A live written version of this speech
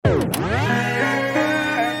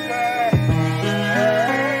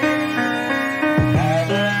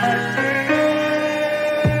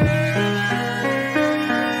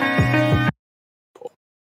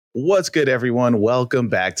What's good, everyone? Welcome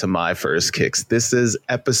back to My First Kicks. This is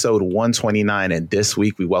episode 129, and this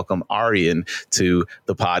week we welcome Arian to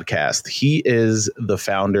the podcast. He is the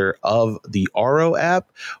founder of the Aro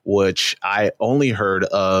app, which I only heard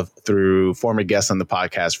of through former guests on the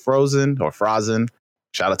podcast, Frozen.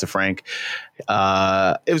 Shout out to Frank.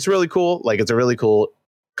 It was really cool. It's a really cool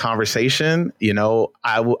conversation,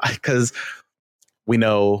 because we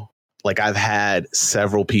know. I've had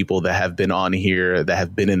several people that have been on here that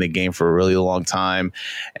have been in the game for a really long time.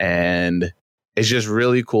 And it's just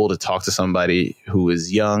really cool to talk to somebody who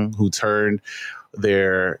is young, who turned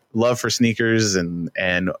their love for sneakers and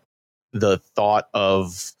the thought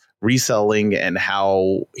of reselling and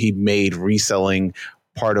how he made reselling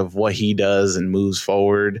part of what he does and moving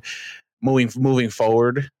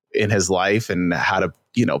forward in his life and how to,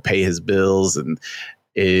 pay his bills. And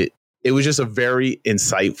it was just a very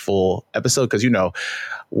insightful episode because,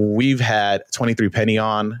 we've had 23 Penny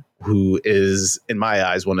on, who is, in my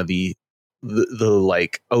eyes, one of the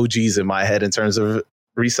OGs in my head in terms of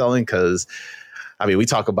reselling. Because, we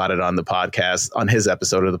talk about it on the podcast, on his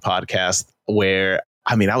episode of the podcast, where,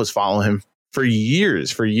 I was following him for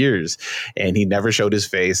years, and he never showed his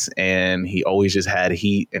face, and he always just had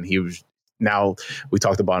heat. And now we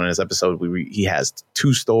talked about in his episode, he has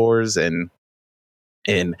 2 stores and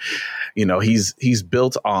he's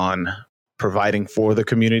built on providing for the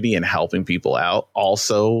community and helping people out,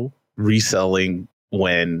 also reselling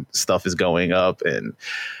when stuff is going up, and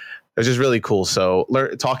it's just really cool. So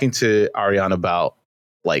talking to Arian about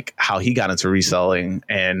how he got into reselling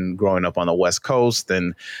and growing up on the West Coast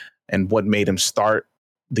and what made him start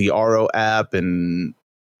the Aro app and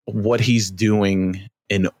what he's doing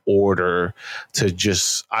in order to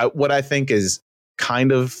what I think is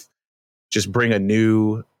kind of just bring a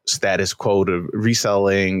new status quo to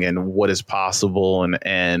reselling and what is possible.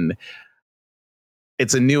 And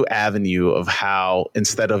it's a new avenue of how,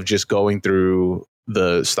 instead of just going through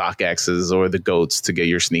the StockX's or the GOATs to get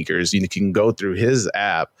your sneakers, you can go through his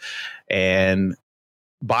app and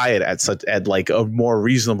buy it at a more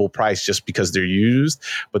reasonable price just because they're used,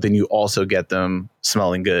 but then you also get them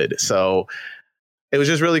smelling good. So it was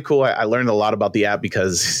just really cool. I learned a lot about the app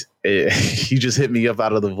because he just hit me up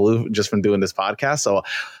out of the blue just from doing this podcast. So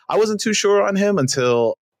I wasn't too sure on him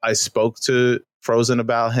until I spoke to Frozen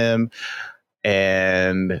about him,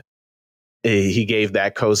 and he gave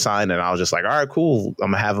that cosign, and I was just like, all right, cool.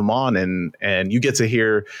 I'm gonna have him on, and you get to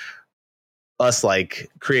hear us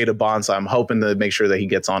create a bond. So I'm hoping to make sure that he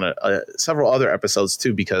gets on several other episodes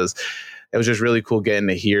too, because it was just really cool getting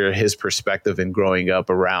to hear his perspective and growing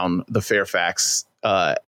up around the Fairfax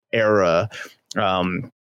era,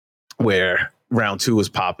 where Round 2 was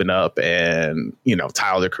popping up, and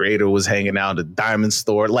Tyler the Creator was hanging out at Diamond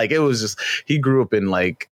Store. It was just, he grew up in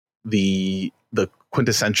the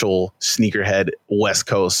quintessential sneakerhead West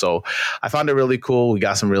Coast. So I found it really cool. We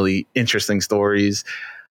got some really interesting stories,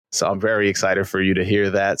 so I'm very excited for you to hear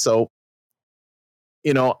that. So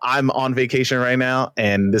I'm on vacation right now,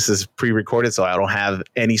 and this is pre-recorded, so I don't have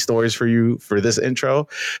any stories for you for this intro.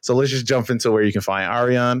 So let's just jump into where you can find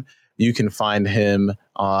Arian. You can find him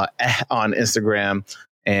on Instagram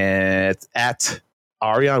at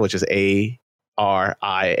Arian, which is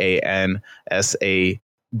ARIANSADE.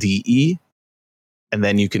 And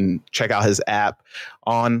then you can check out his app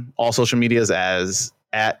on all social medias as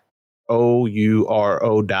at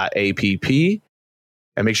OURO.app.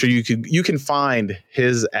 And make sure you can find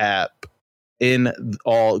his app in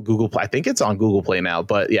all Google Play. I think it's on Google Play now,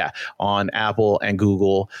 but yeah, on Apple and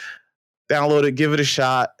Google. Download it, give it a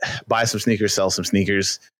shot, buy some sneakers, sell some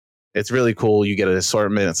sneakers. It's really cool. You get an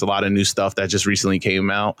assortment. It's a lot of new stuff that just recently came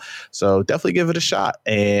out. So definitely give it a shot.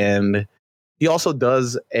 And he also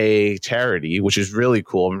does a charity, which is really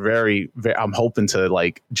cool. I'm hoping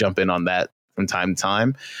to jump in on that from time to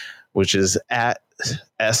time, which is at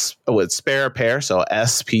it's Spare a Pair. So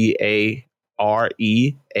SPAREAPAIR.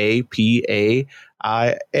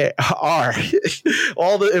 All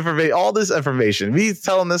this information. Me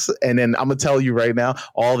telling this, and then I'm gonna tell you right now,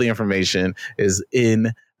 all the information is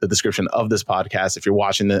in the description of this podcast. If you're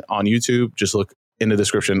watching it on YouTube, just look in the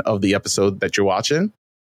description of the episode that you're watching.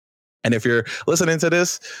 And if you're listening to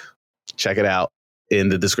this, check it out in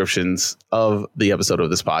the descriptions of the episode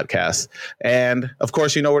of this podcast. And of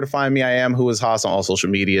course, you know where to find me. I am Who Is Haas on all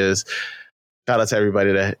social medias. Shout out to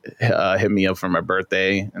everybody that hit me up for my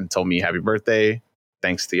birthday and told me happy birthday.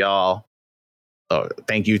 Thanks to y'all.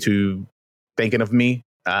 Thank you to thinking of me.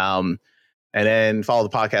 And then follow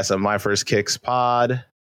the podcast on My First Kicks Pod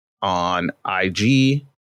on IG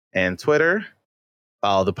and Twitter.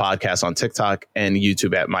 Follow the podcast on TikTok and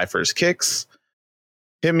YouTube at My First Kicks.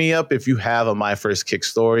 hit me up if you have a My First Kick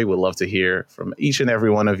story. Would love to hear from each and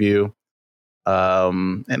every one of you.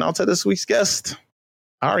 And on to this week's guest,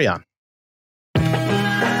 Arian.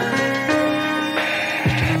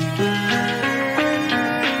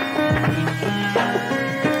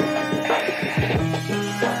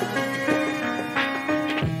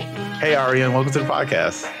 Hey, Arian, welcome to the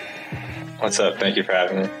podcast. What's up? Thank you for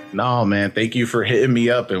having me. No, man, thank you for hitting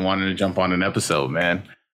me up and wanting to jump on an episode, man.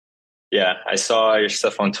 Yeah, I saw your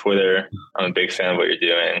stuff on Twitter. I'm a big fan of what you're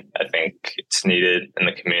doing. I think it's needed in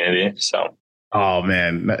the community. So, oh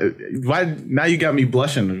man, why now you got me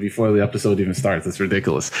blushing before the episode even starts? It's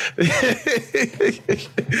ridiculous.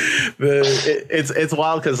 It's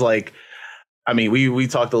wild because, like, I mean, we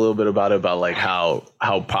talked a little bit about like how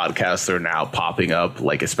podcasts are now popping up,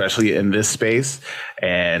 like especially in this space.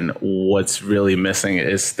 And what's really missing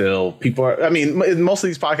is still people are. I mean, most of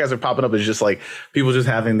these podcasts are popping up is just like people just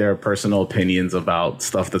having their personal opinions about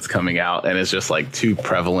stuff that's coming out, and it's just like too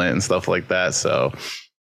prevalent and stuff like that. So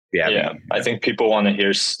yeah, I think people want to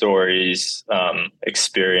hear stories,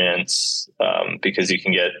 experience, because you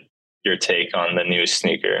can get your take on the new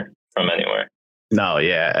sneaker from anywhere. No,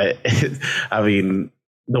 yeah. I mean,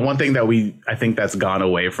 the one thing that I think that's gone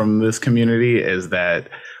away from this community is that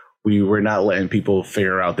we were not letting people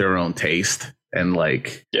figure out their own taste, and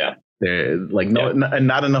like, they're like,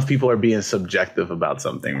 not enough people are being subjective about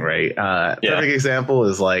something, right? Perfect example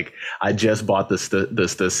is like, I just bought the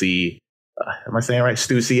Stussy, am I saying it right?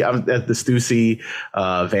 Stussy. I'm at the Stussy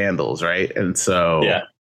Vandals, right? And so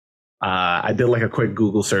I did like a quick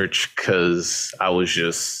Google search because I was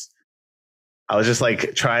just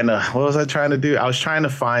like what was I trying to do? I was trying to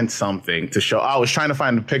find something to show. I was trying to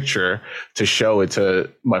find a picture to show it to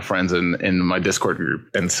my friends in my Discord group.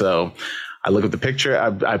 And so I look at the picture,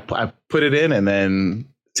 I put it in, and then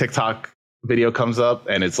TikTok video comes up,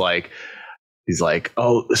 and it's like, he's like,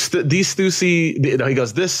 oh, these Stussy, he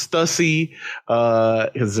goes, this Stussy,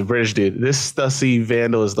 it's a British dude, this Stussy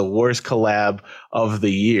Vandal is the worst collab of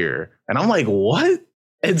the year. And I'm like, what?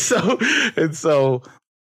 And so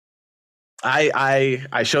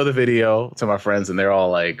I show the video to my friends, and they're all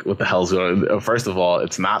like, what the hell's going on? First of all,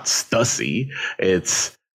 it's not Stussy,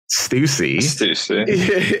 it's Stussy.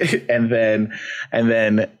 and then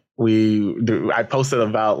I posted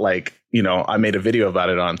about, like, you know, I made a video about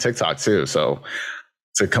it on TikTok too. So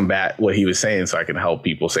to combat what he was saying, so I can help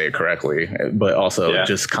people say it correctly, but also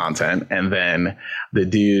just content. And then the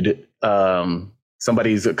dude,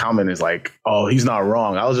 somebody's comment is like, oh, he's not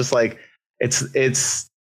wrong. I was just like, it's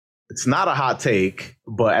not a hot take,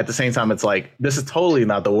 but at the same time, it's like, this is totally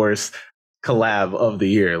not the worst collab of the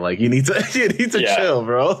year. Like, you need to chill,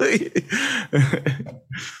 bro.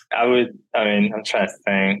 I'm trying to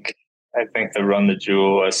think. I think the Run the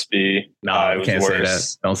Jewel SB. No, you can't say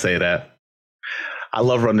that. Don't say that. I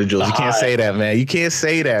love Run the Jewels. You can't say that, man. You can't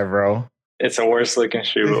say that, bro. It's a worse looking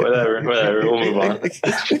shoe, but whatever. We'll move on.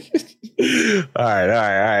 All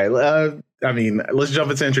right. I mean, let's jump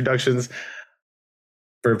into introductions.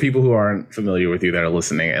 For people who aren't familiar with you that are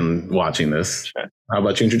listening and watching this, How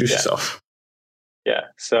about you introduce yourself? Yeah.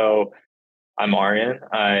 So I'm Arian.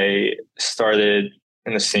 I started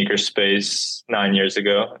in the sneaker space 9 years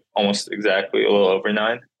ago, almost exactly, a little over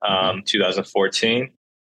 9, 2014.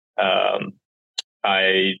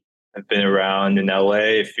 I have been around in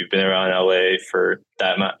LA. If you've been around LA for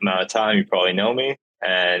that amount of time, you probably know me.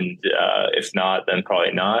 And if not, then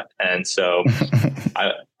probably not. And so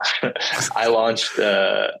I launched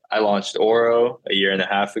Oro a year and a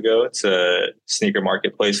half ago. It's a sneaker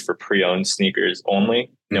marketplace for pre-owned sneakers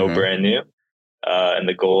only, no brand new. And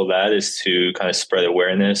the goal of that is to kind of spread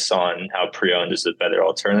awareness on how pre-owned is a better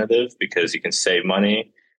alternative, because you can save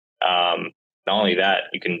money. Not only that,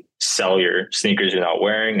 you can sell your sneakers you're not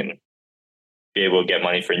wearing and be able to get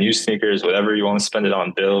money for new sneakers, whatever you want to spend it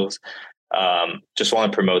on, bills. Just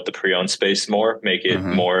want to promote the pre-owned space more, make it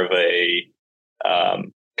more of a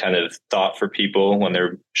kind of thought for people when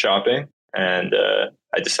they're shopping. And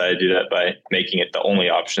I decided to do that by making it the only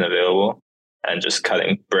option available and just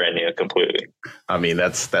cutting brand new completely. I mean,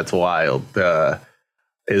 that's wild.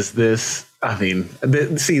 Is this, I mean,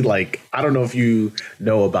 see, like, I don't know if you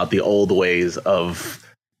know about the old ways of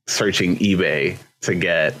searching eBay to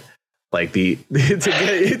get like to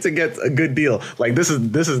get a good deal. Like, this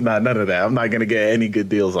is not none of that. I'm not going to get any good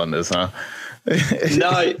deals on this, huh?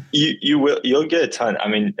 No, you'll get a ton. I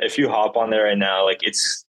mean, if you hop on there right now, like,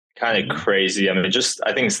 it's kind of crazy. I mean,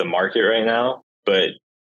 I think it's the market right now, but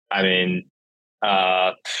I mean,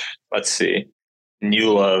 let's see,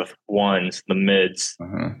 New Love ones, the mids,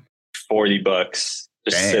 $40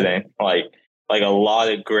 just sitting, like a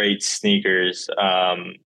lot of great sneakers.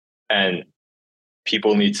 And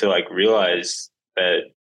people need to like realize that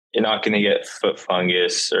you're not going to get foot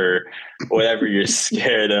fungus or whatever you're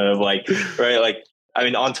scared of. Like, right. Like, I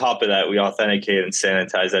mean, on top of that, we authenticate and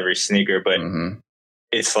sanitize every sneaker, but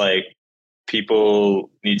it's like people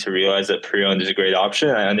need to realize that pre-owned is a great option.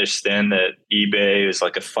 I understand that eBay is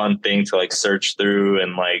like a fun thing to like search through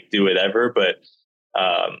and like do whatever, but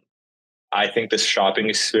I think the shopping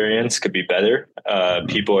experience could be better.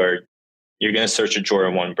 You're going to search a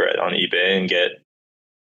Jordan 1 bread on eBay and get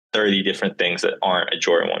 30 different things that aren't a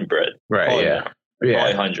Jordan 1 bread. Right.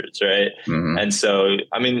 Probably hundreds, right? And so,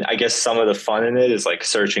 I mean, I guess some of the fun in it is like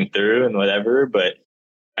searching through and whatever, but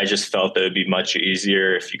I just felt that it would be much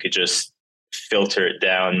easier if you could just filter it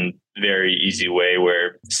down very easy way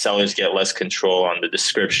where sellers get less control on the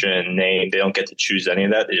description, name. They don't get to choose any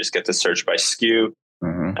of that. They just get to search by SKU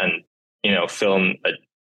and, fill in a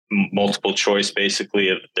multiple choice basically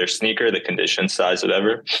of their sneaker, the condition, size,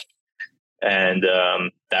 whatever. And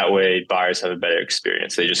that way buyers have a better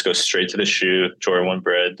experience. They just go straight to the shoe, Jordan 1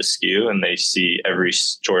 bread, the SKU, and they see every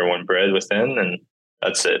Jordan 1 bread within, and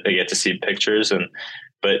that's it. They get to see pictures,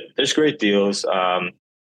 but there's great deals,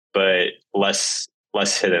 but less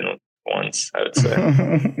hidden ones, I would say.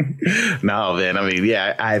 No, man. I mean,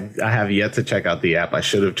 yeah, I have yet to check out the app. I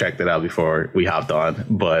should have checked it out before we hopped on,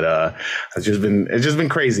 but it's just been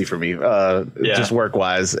crazy for me, just work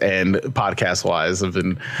wise and podcast wise. I've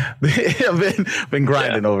been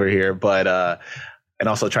grinding over here, but and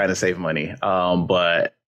also trying to save money.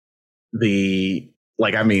 But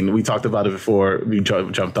we talked about it before we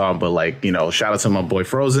jumped on, but shout out to my boy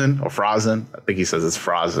Frozen. I think he says it's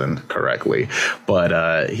Frozen correctly,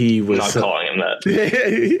 but he was not calling him that.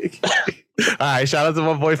 All right, shout out to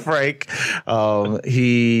my boy Frank.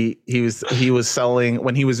 He was selling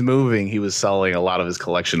when he was moving. He was selling a lot of his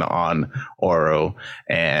collection on Oro,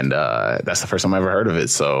 and that's the first time I ever heard of it.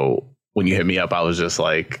 So when you hit me up, I was just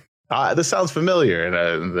like, "This sounds familiar,"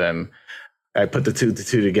 and then I put the two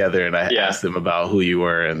together, and I asked him about who you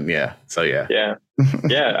were, and yeah.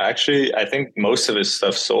 Actually, I think most of his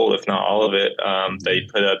stuff sold, if not all of it.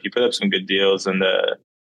 He put up some good deals, and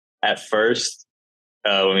at first,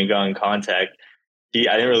 when we got in contact, I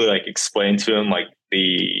didn't really like explain to him like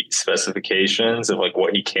the specifications of like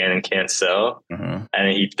what he can and can't sell,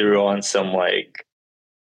 and he threw on some like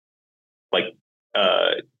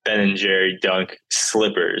Ben and Jerry Dunk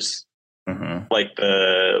slippers, like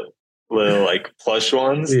the little like plush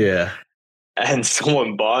ones. Yeah. And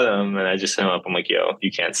someone bought them, and I just hit him up. I'm like, yo,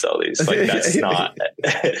 you can't sell these. Like, that's not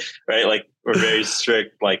right. Like, we're very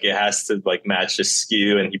strict. Like, it has to like match the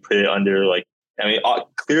SKU, and he put it under like, I mean,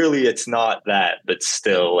 clearly it's not that, but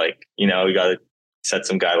still, like, we got to set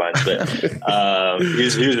some guidelines. But he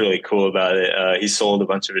was really cool about it. He sold a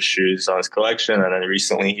bunch of his shoes on his collection, and then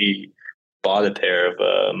recently he bought a pair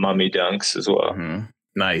of Mummy Dunks as well.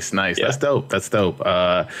 Nice. Yeah. That's dope.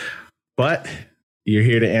 But you're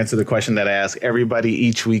here to answer the question that I ask everybody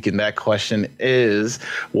each week. And that question is,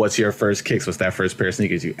 what's your first kicks? What's that first pair of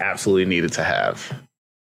sneakers you absolutely needed to have?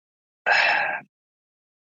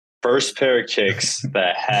 First pair of kicks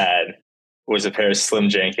that I had was a pair of Slim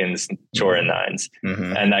Jenkins Jordan 9s.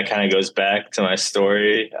 And that kind of goes back to my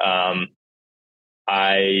story.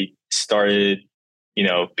 I started,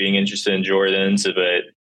 being interested in Jordans, but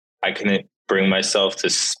I couldn't bring myself to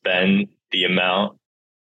spend the amount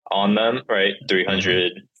on them, right? $300,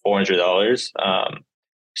 $400.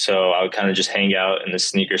 So I would kind of just hang out in the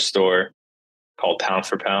sneaker store called Pound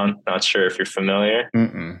for Pound. Not sure if you're familiar.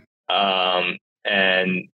 And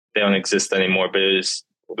they don't exist anymore, but it was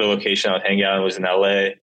the location I would hang out in was in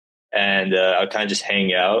LA. And I would kind of just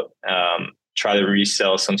hang out, try to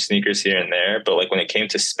resell some sneakers here and there. But like when it came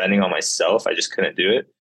to spending on myself, I just couldn't do it.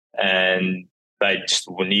 And I just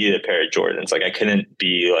needed a pair of Jordans. Like I couldn't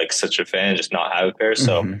be like such a fan, just not have a pair.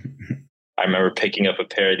 So I remember picking up a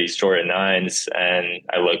pair of these Jordan 9s, and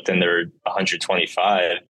I looked, and they were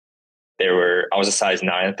 125. I was a size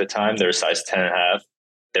 9 at the time. They were size 10 and a half.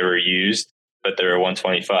 They were used, but they were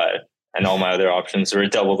 125, and all my other options were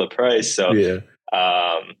double the price. So, so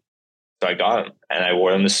I got them, and I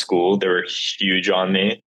wore them to school. They were huge on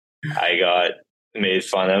me. I got made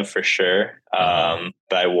fun of for sure.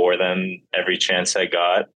 But I wore them every chance I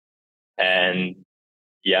got. And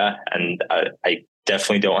I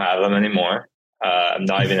definitely don't have them anymore. I'm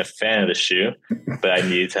not even a fan of the shoe, but I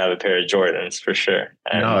needed to have a pair of Jordans for sure.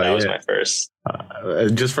 And that was my first.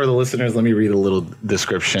 Just for the listeners, let me read a little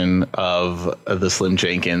description of the Slim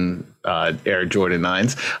Jenkins Air Jordan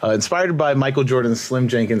 9s. Inspired by Michael Jordan's Slim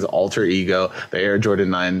Jenkins alter ego, the Air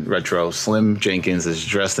Jordan 9 Retro, Slim Jenkins is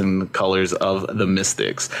dressed in the colors of the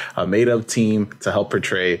Mystics, a made-up team to help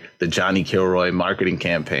portray the Johnny Kilroy marketing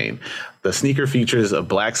campaign. The sneaker features a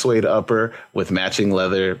black suede upper with matching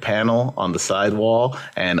leather panel on the sidewall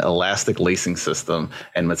and elastic lacing system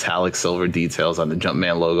and metallic silver details on the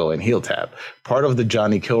Jumpman logo and heel tab. Part of the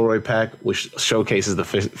Johnny Kilroy pack, which showcases the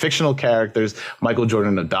fictional characters Michael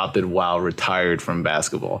Jordan adopted while retired from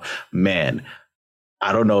basketball. Man,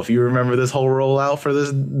 I don't know if you remember this whole rollout for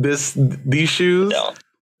these shoes. No.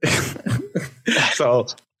 So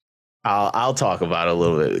I'll talk about it a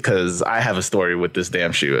little bit because I have a story with this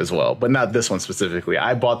damn shoe as well, but not this one specifically.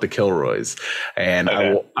 I bought the Kilroys and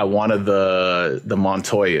I wanted the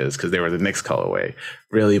Montoyas because they were the Knicks colorway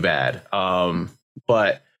really bad.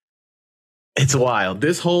 But it's wild.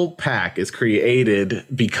 This whole pack is created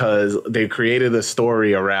because they created a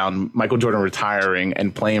story around Michael Jordan retiring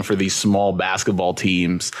and playing for these small basketball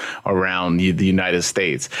teams around the United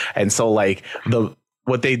States. And so like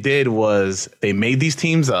what they did was they made these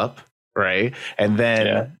teams up. Right. And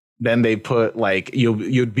then they put like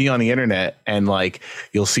you'd be on the internet and like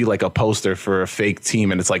you'll see like a poster for a fake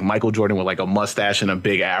team. And it's like Michael Jordan with like a mustache and a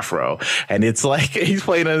big afro. And it's like he's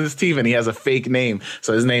playing on this team and he has a fake name.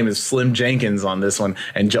 So his name is Slim Jenkins on this one.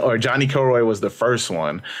 Or Johnny Kilroy was the first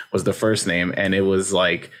name. And it was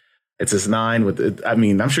like it's this 9 with, I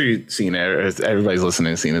mean, I'm sure you've seen it. Everybody's listening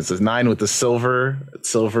has seen it. It's this 9 with the silver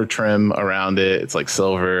trim around it. It's like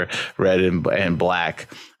silver, red, and black.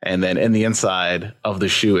 And then in the inside of the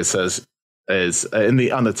shoe, it says on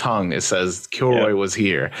the tongue, it says Kilroy was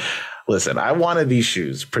here. Listen, I wanted these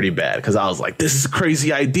shoes pretty bad because I was like, this is a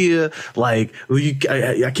crazy idea. Like,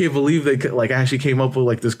 I can't believe they like actually came up with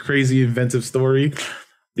like this crazy inventive story.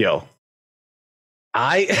 Yo,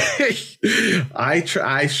 I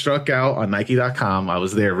struck out on Nike.com. I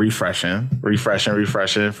was there refreshing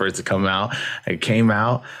for it to come out. It came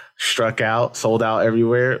out, struck out, sold out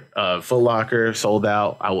everywhere. Foot Locker sold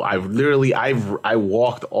out. I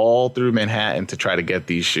walked all through Manhattan to try to get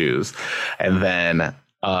these shoes, and then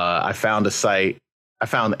I found a site.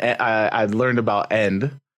 I learned about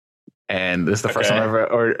End, and this is the first time I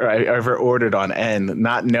ever ordered on End,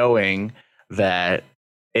 not knowing that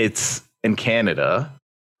it's in Canada,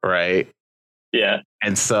 right? Yeah.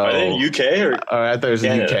 And so are they in UK or I thought it was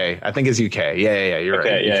UK. I think it's UK. Yeah, you're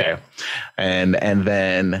right. UK. And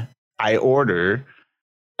then I ordered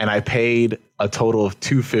and I paid a total of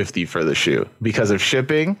 $250 for the shoe because of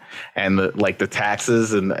shipping and the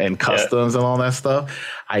taxes and customs and all that stuff.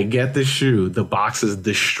 I get the shoe, the box is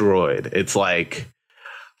destroyed. It's like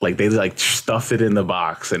they like stuffed it in the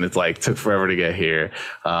box and it's like took forever to get here.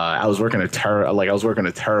 I was working a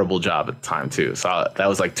terrible job at the time too. So that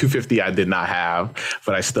was like $250 I did not have,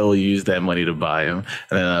 but I still used that money to buy them.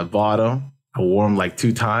 And then I bought them. I wore them like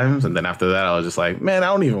 2 times. And then after that, I was just like, man, I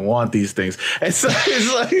don't even want these things. And so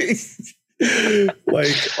it's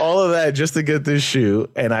like all of that just to get this shoe.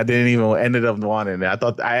 And I didn't even ended up wanting it. I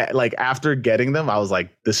thought after getting them, I was like,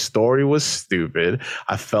 the story was stupid.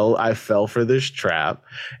 I fell for this trap.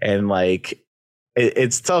 And like,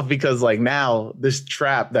 it's tough because like now this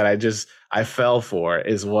trap that I fell for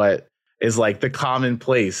is what is like the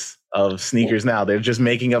commonplace of sneakers now. They're just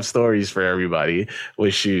making up stories for everybody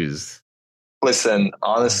with shoes. Listen,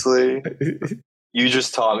 honestly, you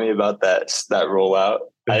just taught me about that rollout.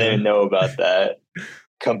 I didn't know about that.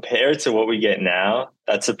 Compared to what we get now,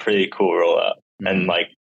 that's a pretty cool rollout. And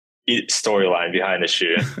like storyline behind the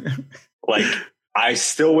shoe. Like I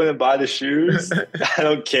still wouldn't buy the shoes. I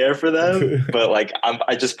don't care for them. But like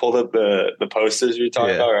I just pulled up the posters you're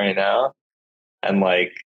talking about right now. And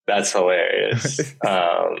like that's hilarious.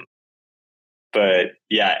 But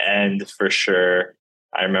yeah, and for sure.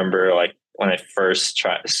 I remember like when I first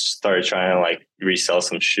started trying to like resell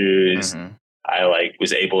some shoes, I like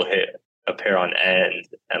was able to hit a pair on End,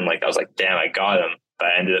 and like I was like, damn, I got them. But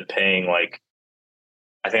I ended up paying like,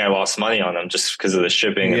 I think I lost money on them just because of the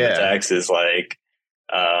shipping and the taxes. Like,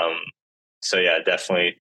 so yeah,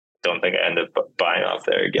 definitely don't think I ended up buying off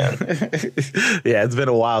there again. Yeah, it's been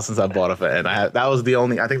a while since I bought off of End. That was the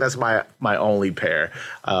only. I think that's my only pair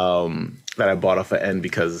that I bought off of End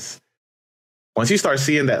because. Once you start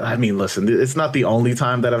seeing that, I mean, listen, it's not the only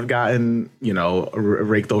time that I've gotten,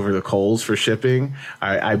 raked over the coals for shipping.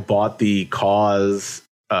 I bought the Cause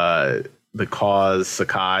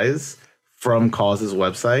Sakai's from Cause's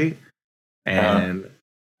website. And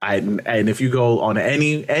and if you go on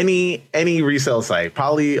any resale site,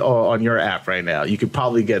 probably on your app right now, you could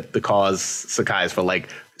probably get the Cause Sakai's for like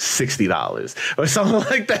 $60 or something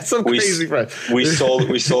like that. Some crazy price. We sold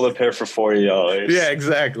a pair for $40. Yeah,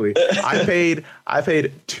 exactly. I paid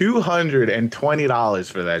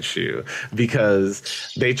 $220 for that shoe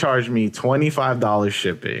because they charged me $25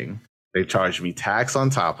 shipping. They charged me tax on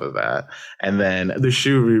top of that, and then the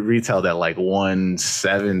shoe retailed at like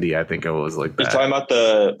 $170. I think it was like that. You're talking about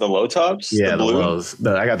the low tops? Yeah, the blue? lows.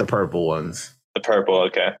 I got the purple ones. The purple.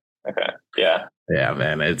 Okay. Yeah. Yeah,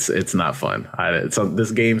 man, it's not fun.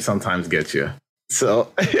 This game sometimes gets you.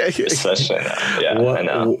 So, especially now. Yeah, I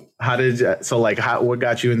know. What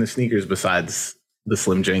got you into sneakers besides the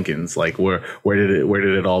Slim Jenkins? Like, where did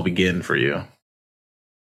it all begin for you?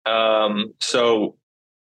 So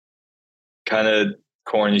kind of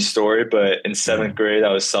corny story, but in 7th grade,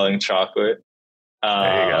 I was selling chocolate.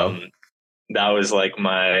 There you go. That was like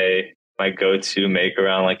my go-to, make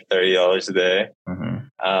around like $30 a day. Mm-hmm.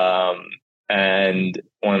 And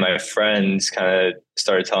one of my friends kind of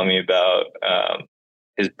started telling me about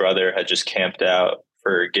his brother had just camped out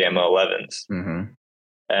for Gamma 11s. Mm-hmm.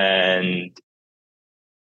 And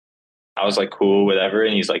I was like, cool, whatever.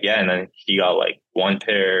 And he's like, yeah. And then he got like one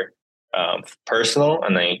pair personal,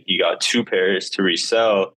 and then he got 2 pairs to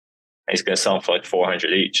resell. And he's going to sell them for like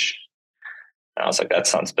 $400 each. And I was like, that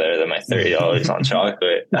sounds better than my $30 on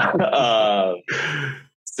chocolate.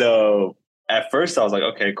 So at first I was like,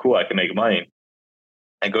 okay, cool, I can make money.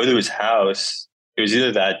 I go to his house. It was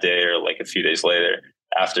either that day or like a few days later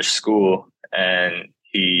after school, and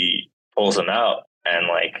he pulls them out, and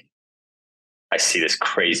like I see this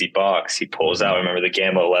crazy box. He pulls out, remember the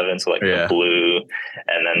Gamma 11s, like the blue,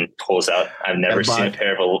 and then pulls out. I've never seen a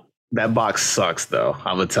pair of that box sucks, though.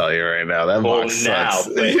 I'm gonna tell you right now. That box sucks.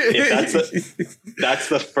 That's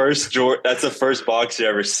the first box you're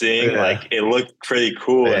ever seeing. Yeah. Like it looked pretty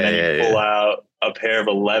cool, and then you pull out a pair of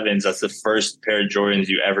 11s. That's the first pair of Jordans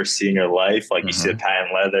you ever see in your life. Like you see the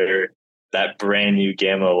patent leather, that brand new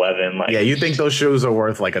Gamma 11. Like, yeah, you think those shoes are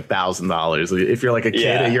worth like $1,000. If you're like a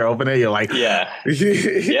kid and you're opening it, you're like, yeah.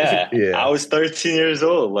 I was 13 years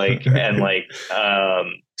old, like, and like,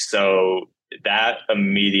 so that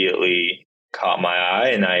immediately caught my eye,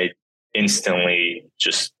 and I instantly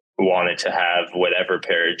just wanted to have whatever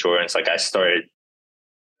pair of Jordans. Like I started,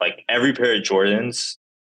 like every pair of Jordans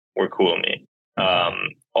were cool to me.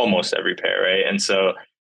 Almost every pair, right? And so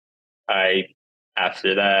I,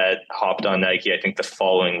 after that, hopped on Nike. I think the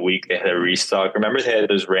following week they had a restock. Remember they had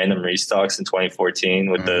those random restocks in 2014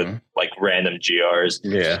 with the like random GRs?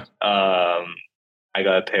 Yeah. I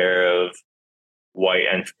got a pair of white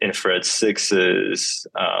and infrared 6s,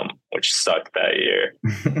 which sucked that year.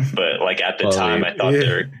 But like at the time, I thought they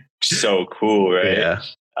were so cool, right? Yeah.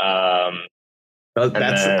 I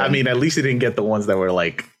mean, at least you didn't get the ones that were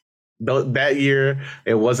like, that year,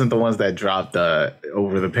 it wasn't the ones that dropped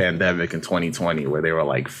over the pandemic in 2020, where they were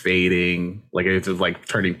like fading, like it was like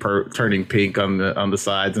turning pink on the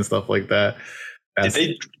sides and stuff like that.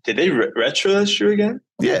 Did they retro that shoe again?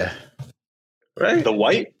 Yeah, right. The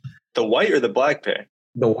white or the black pair?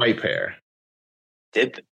 The white pair.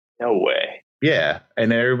 No way. Yeah,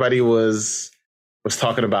 and everybody was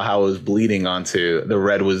talking about how it was bleeding onto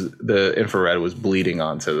the infrared was bleeding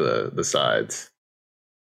onto the sides.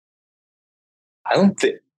 I don't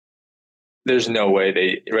think there's no way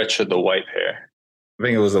they retroed the white pair. I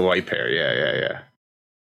think it was the white pair. Yeah.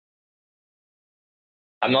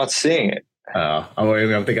 I'm not seeing it.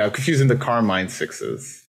 I'm confusing the Carmine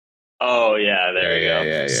 6s. Oh yeah, there you go.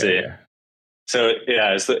 Yeah. So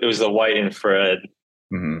yeah, it was the white infrared.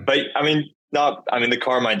 Mm-hmm. But the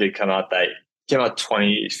Carmine did come out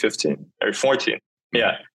 2015 or 14.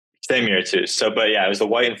 Yeah, same year too. So, but yeah, it was the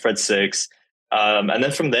white infrared 6. And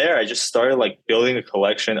then from there, I just started like building a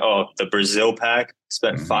collection. Oh, the Brazil pack,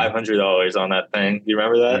 spent $500 on that thing. Do you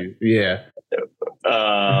remember that? Yeah.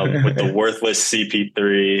 With the worthless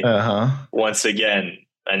CP3. Once again,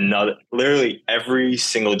 literally every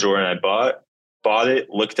single Jordan I bought it,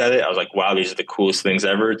 looked at it. I was like, wow, these are the coolest things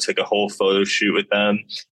ever. Took a whole photo shoot with them,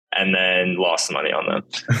 and then lost money on them.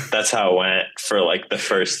 That's how it went for like the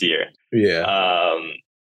first year. Yeah.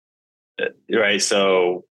 Right.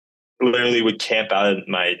 So literally would camp out in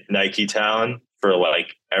my Nike town for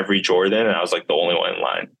like every Jordan, and I was like the only one in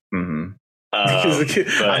line. Mm-hmm.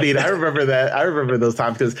 I mean, I remember that. I remember those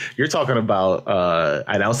times because you're talking about,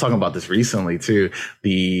 and I was talking about this recently too.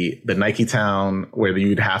 The Nike town where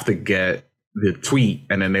you'd have to get the tweet,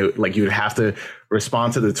 and then you'd have to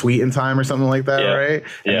respond to the tweet in time or something like that, right?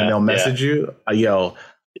 And then they'll message you.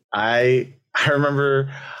 I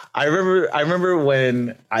remember I remember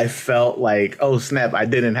when I felt like, oh snap, I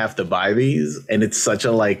didn't have to buy these, and it's such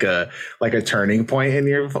a like a turning point in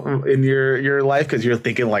your life, because you're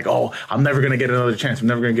thinking like, oh, I'm never gonna get another chance. I'm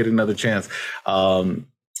never gonna get another chance.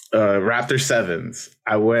 Raptor sevens.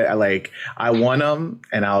 I won them,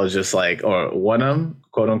 and I was just like, or won them,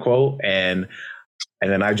 quote unquote, and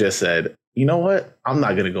then I just said, you know what? I'm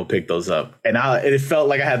not gonna go pick those up. And it felt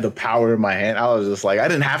like I had the power in my hand. I was just like, I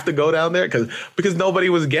didn't have to go down there because nobody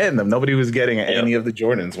was getting them. Nobody was getting any of the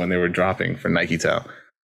Jordans when they were dropping for Nike Town.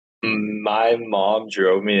 My mom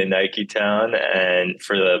drove me to Nike Town and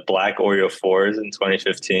for the black Oreo 4s in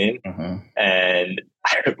 2015. And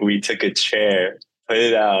we took a chair, put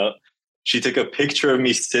it out. She took a picture of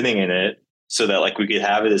me sitting in it so that like we could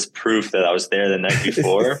have it as proof that I was there the night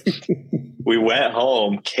before. We went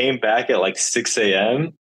home, came back at like 6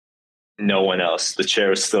 a.m. No one else. The chair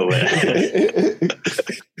was still there.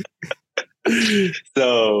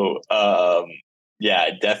 So, yeah,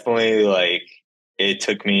 definitely like it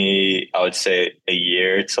took me, I would say, a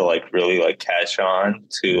year to like really like catch on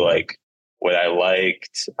to like what I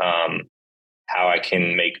liked, how I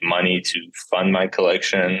can make money to fund my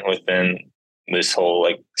collection within this whole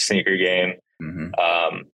like sneaker game.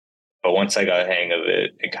 But once I got a hang of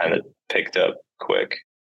it, it kind of picked up quick.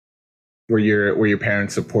 Were your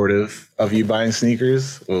parents supportive of you buying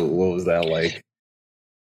sneakers? What was that like?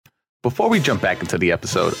 Before we jump back into the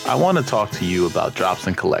episode, I want to talk to you about Drops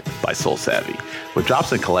and Collect by Soul Savvy. With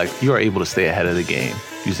Drops and Collect, you are able to stay ahead of the game.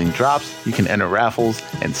 Using Drops, you can enter raffles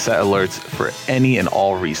and set alerts for any and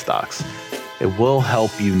all restocks. It will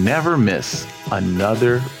help you never miss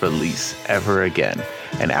another release ever again.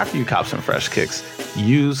 And after you cop some fresh kicks,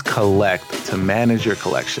 use Collect to manage your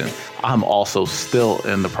collection. I'm also still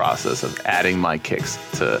in the process of adding my kicks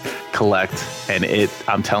to Collect, and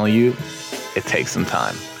I'm telling you, it takes some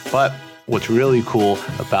time. But what's really cool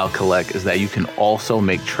about Collect is that you can also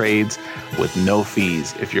make trades with no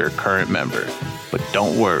fees if you're a current member. But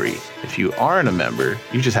don't worry, if you aren't a member,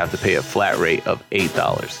 you just have to pay a flat rate of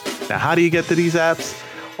 $8. Now, how do you get to these apps?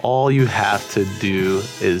 All you have to do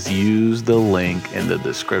is use the link in the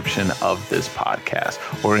description of this podcast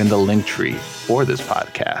or in the link tree for this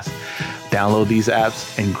podcast. Download these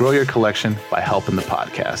apps and grow your collection by helping the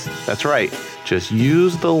podcast. That's right. Just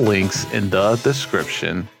use the links in the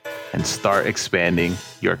description and start expanding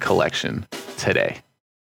your collection today.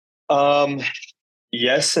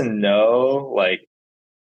 Yes and no. Like,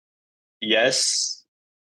 yes,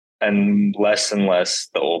 and less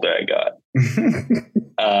the older I got.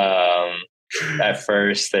 At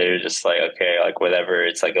first they were just like, okay, like whatever,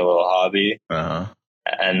 it's like a little hobby.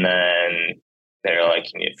 And then they're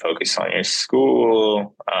like, you need to focus on your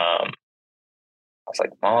school. I was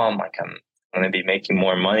like, Mom, like I'm gonna be making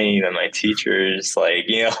more money than my teachers, like,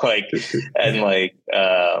 you know, like, and like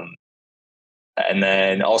and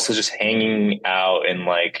then also just hanging out and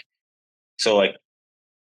like, so like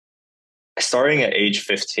starting at age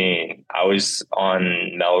 15, I was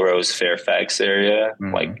on Melrose, Fairfax area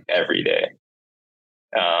like every day.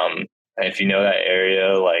 And if you know that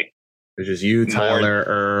area, like it's just you, Tyler,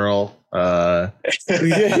 Earl.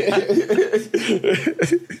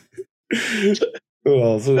 Who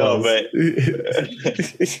else? But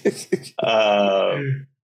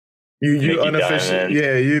you unofficial, Diamond.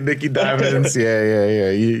 Yeah, you Nicky Diamonds,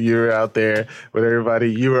 yeah. You were out there with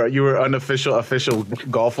everybody. You were unofficial, official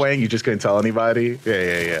golf wang. You just couldn't tell anybody.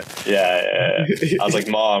 Yeah. I was like,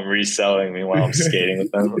 Mom, reselling me while I'm skating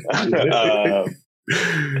with them.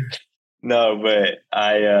 No, but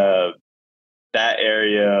that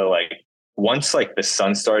area, like once like the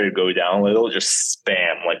sun started to go down a little, just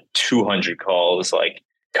spam like 200 calls, like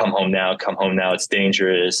come home now, it's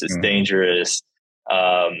dangerous, dangerous.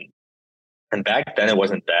 And back then it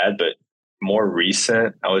wasn't bad, but more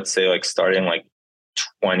recent, I would say like starting like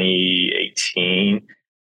 2018,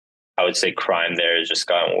 I would say crime there has just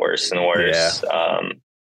gotten worse and worse.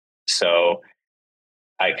 So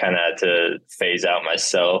I kind of had to phase out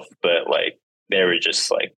myself, but like they were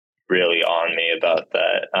just like really on me about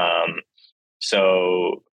that.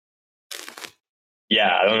 So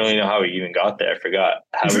yeah, I don't really know how we even got there. I forgot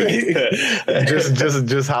how we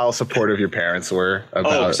just how supportive your parents were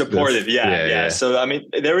about supportive. Yeah. So I mean,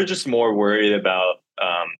 they were just more worried about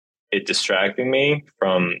it distracting me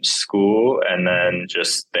from school and then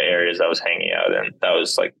just the areas I was hanging out in. That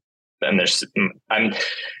was like, and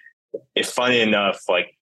it's funny enough,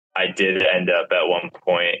 like I did end up at one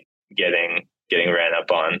point getting ran up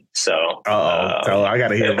on. So I got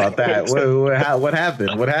to hear about that. What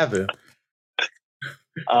happened? What happened?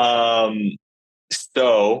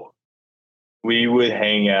 So we would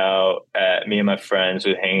hang out me and my friends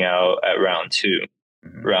would hang out at Round 2.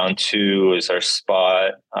 Mhm. Round two was our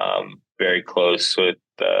spot. Very close with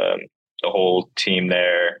the whole team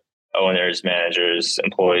there, owners, managers,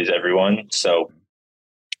 employees, everyone. So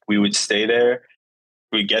we would stay there.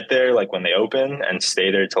 We get there like when they open and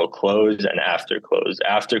stay there till close and after close.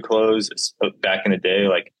 After close, back in the day,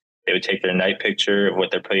 like they would take their night picture of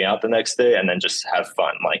what they're putting out the next day and then just have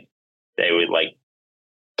fun. Like they would like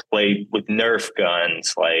play with Nerf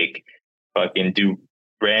guns, like fucking do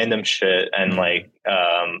random shit. And like,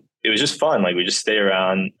 it was just fun. Like we just stay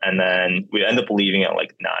around and then we end up leaving at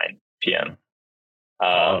like 9 p.m.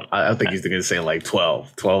 I think he's going to say like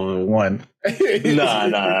 12 and 1.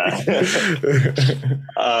 Nah.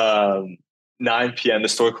 9 p.m. The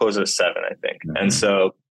store closes at 7, I think. Mm-hmm. And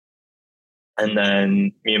so, and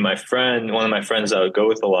then me and my friend, one of my friends I would go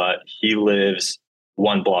with a lot, he lives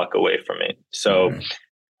 1 block away from me. So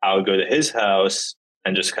I would go to his house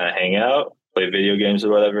and just kind of hang out, play video games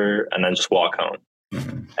or whatever, and then just walk home.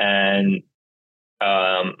 And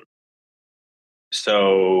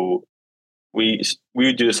so we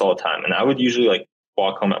would do this all the time, and I would usually like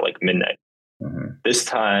walk home at like midnight. This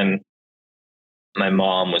time, my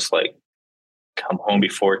mom was like, "Come home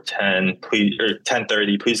before 10, please, or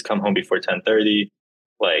 10:30. Please come home before 10:30.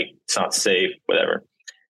 Like it's not safe, whatever."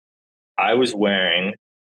 I was wearing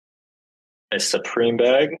a Supreme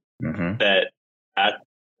bag that at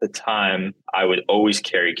the time I would always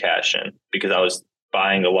carry cash in because I was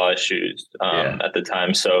buying a lot of shoes at the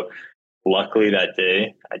time. So luckily that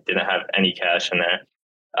day I didn't have any cash in there.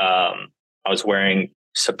 I was wearing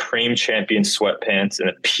Supreme Champion sweatpants in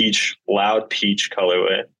a loud peach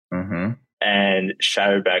colorway and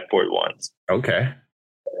shattered backboard ones. Okay.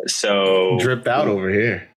 So dripped out over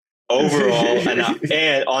here. Overall,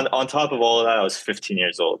 and on top of all of that, I was 15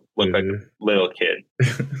 years old, looked like a little kid.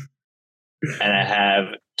 And I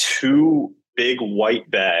have 2 big white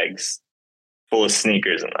bags full of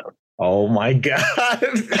sneakers in them. Oh my God.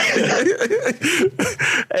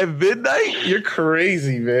 At midnight? You're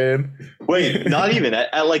crazy, man. Wait, not even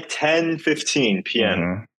at like 10:15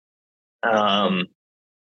 p.m.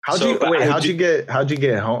 How'd you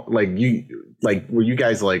get home? Like were you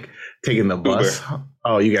guys like taking the bus? Uber.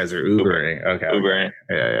 Oh, you guys are Ubering. Okay. Ubering.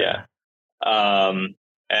 Yeah.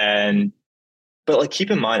 But like keep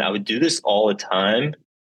in mind, I would do this all the time.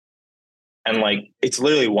 And like it's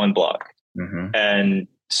literally 1 block. And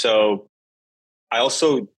so I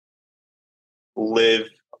also live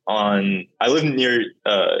near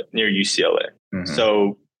UCLA.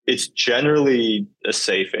 So it's generally a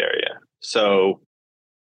safe area. So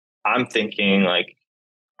I'm thinking like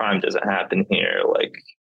crime doesn't happen here. Like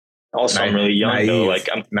also I'm really young though. Like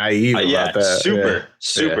I'm naive about that.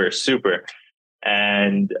 Super.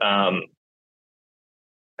 And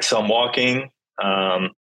so I'm walking out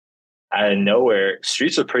of nowhere,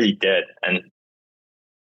 streets are pretty dead, and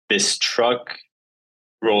this truck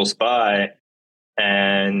rolls by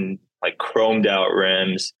and like chromed out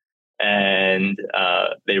rims, and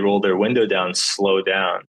they roll their window down, slow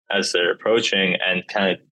down as they're approaching and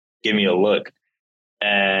kind of give me a look.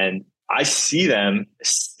 And I see them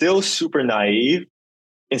still super naive.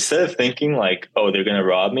 Instead of thinking like, oh, they're going to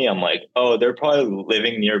rob me, I'm like, oh, they're probably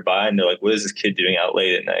living nearby. And they're like, what is this kid doing out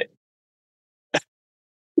late at night?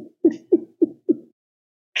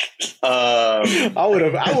 I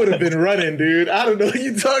would have been running, dude. I don't know what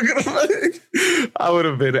you're talking about. I would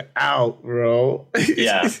have been out, bro.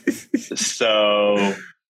 Yeah. So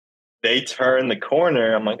they turn the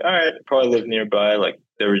corner. I'm like, all right, probably live nearby. Like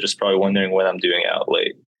they were just probably wondering what I'm doing out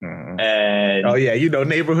late. And oh yeah,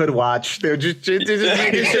 neighborhood watch. They're just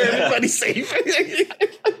making sure everybody's safe.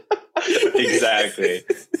 Exactly.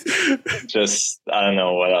 Just I don't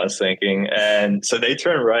know what I was thinking. And so they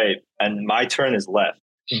turn right, and my turn is left.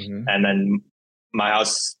 And then my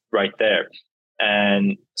house is right there.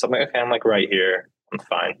 And so I'm like, okay, I'm like right here. I'm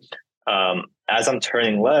fine. As I'm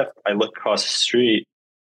turning left, I look across the street.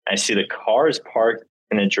 I see the car is parked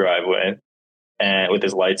in a driveway and with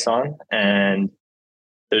his lights on. And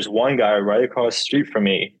there's one guy right across the street from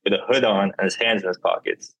me with a hood on and his hands in his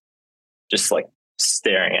pockets, just like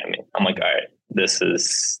staring at me. I'm like, all right, this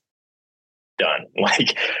is done.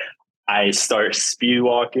 Like I start speed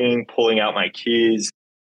walking, pulling out my keys.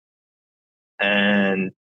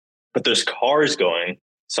 But there's cars going.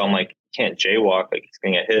 So I'm like, can't jaywalk, like he's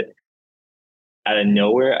gonna get hit. Out of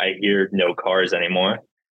nowhere, I hear no cars anymore.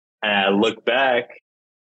 And I look back,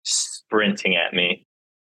 sprinting at me.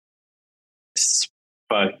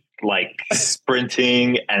 Like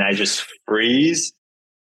sprinting, and I just freeze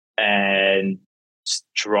and just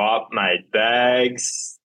drop my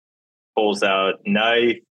bags, pulls out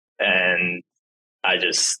knife, and I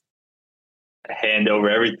just hand over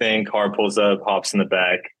everything. Car pulls up, hops in the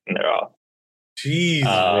back, and they're off. Jeez,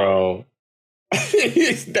 bro.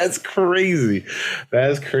 That's crazy.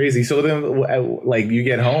 That's crazy. So then, like, you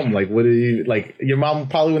get home, like, what do you like? Your mom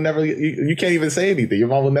probably would never. You can't even say anything. Your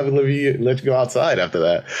mom would never let you go outside after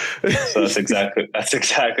that. So that's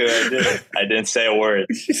exactly what I did. I didn't say a word.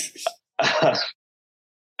 I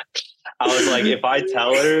was like, if I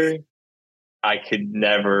tell her, I could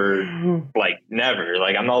never. Like,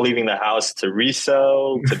 I'm not leaving the house to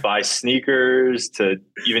resell, to buy sneakers, to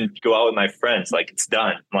even go out with my friends. Like, it's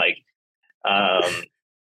done. Like, I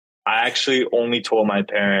actually only told my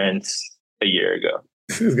parents a year ago.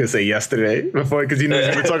 I was gonna say yesterday before, because you know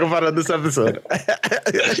we were talking about it on this episode.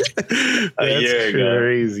 A year ago,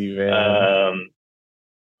 crazy, man.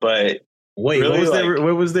 But wait, really,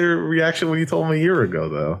 what was their reaction when you told them a year ago,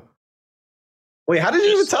 though? Wait, how did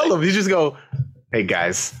you even tell them? You just go, "Hey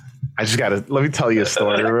guys, let me tell you a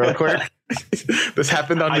story real quick. This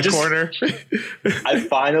happened on the corner." I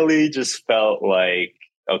finally just felt like,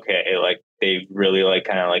 okay, like they really like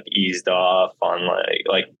kind of like eased off on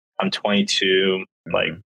like I'm 22,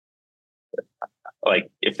 like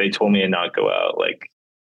if they told me to not go out, like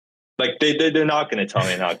they're not going to tell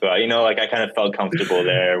me to not go out, you know, like I kind of felt comfortable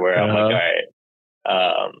there where I'm like, all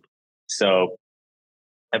right. So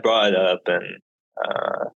I brought it up and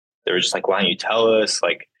they were just like, why don't you tell us?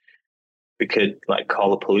 Like we could like call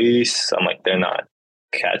the police. I'm like, they're not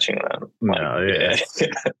catching them. No, yeah.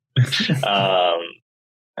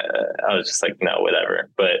 I was just like, no, whatever.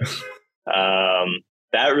 But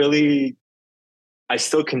that really, I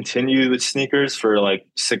still continued with sneakers for like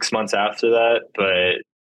 6 months after that, but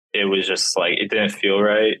it was just like, it didn't feel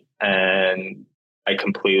right. And I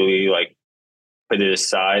completely like put it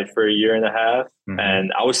aside for a year and a half. Mm-hmm.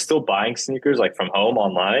 And I was still buying sneakers like from home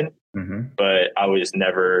online, but I was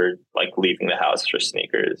never like leaving the house for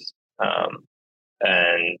sneakers.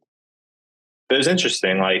 And it was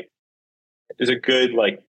interesting. Like it was a good,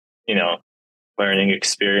 like, you know, learning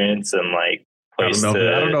experience and like, I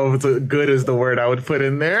don't know if it's good is the word I would put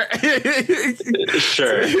in there.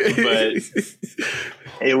 Sure, but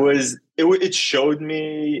it showed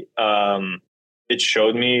me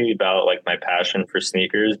about like my passion for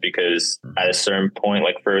sneakers, because at a certain point,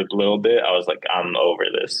 like for a little bit, I was like, I'm over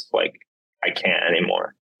this. Like I can't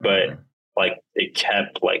anymore. But like it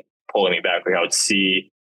kept like pulling me back. Like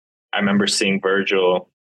I remember seeing Virgil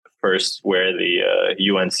first wear the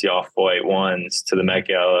UNC Off-White ones to the Met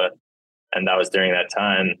Gala. And that was during that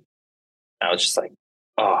time. I was just like,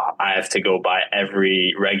 oh, I have to go buy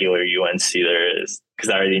every regular UNC there is, because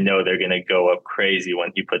I already know they're going to go up crazy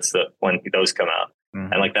when those come out.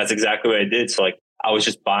 Mm-hmm. And like, that's exactly what I did. So like, I was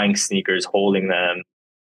just buying sneakers, holding them.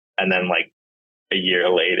 And then like a year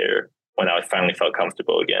later, when I finally felt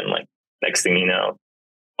comfortable again, like next thing you know,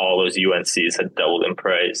 all those UNCs had doubled in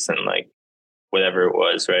price and like whatever it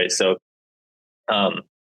was. Right. So,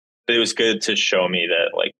 but it was good to show me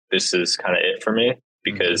that like this is kind of it for me,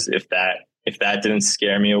 because if that didn't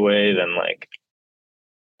scare me away, then like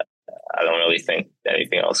I don't really think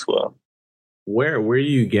anything else will. Where do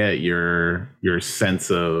you get your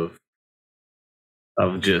sense of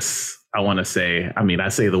just, I want to say, I mean, I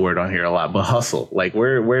say the word on here a lot, but hustle? Like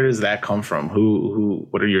where does that come from?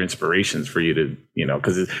 What are your inspirations for you to, you know,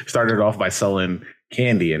 because it started off by selling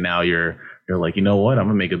candy and now you're like, you know what, I'm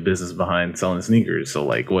gonna make a business behind selling sneakers. So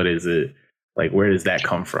like, what is it? Like, where does that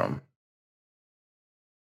come from?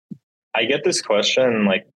 I get this question,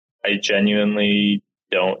 like, I genuinely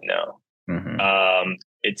don't know. Mm-hmm.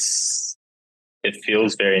 It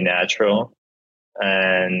feels very natural,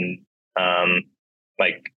 and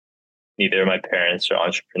like neither of my parents are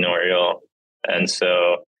entrepreneurial, and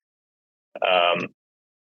so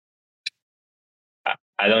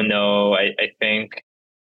I don't know. I think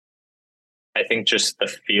just the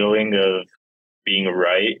feeling of being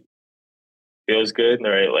right feels good,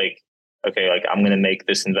 right? Like, okay, like I'm going to make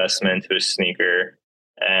this investment into a sneaker,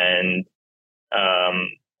 and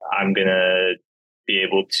I'm going to be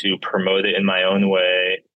able to promote it in my own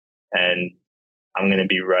way. And I'm going to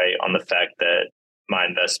be right on the fact that my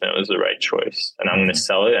investment was the right choice, and I'm going to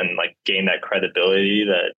sell it and like gain that credibility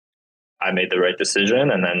that I made the right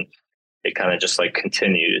decision. And then it kind of just like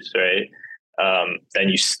continues, right? Then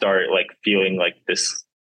you start like feeling like this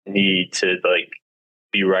need to like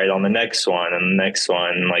be right on the next one and the next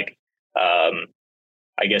one. Like,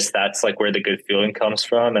 I guess that's like where the good feeling comes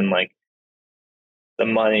from. And like the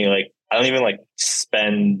money, like I don't even like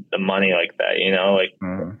spend the money like that, you know, like,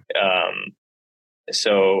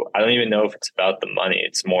 so I don't even know if it's about the money.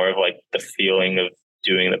 It's more of like the feeling of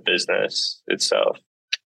doing the business itself.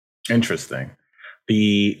 Interesting.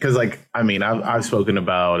 because like, I mean, I've spoken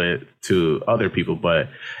about it to other people,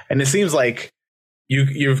 and it seems like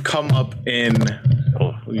you've come up in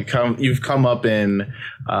you've come up in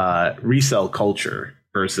resale culture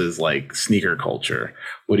versus like sneaker culture.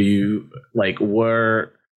 What do you like?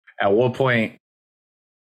 At what point?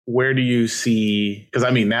 Where do you see? Because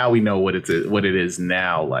I mean, now we know what it is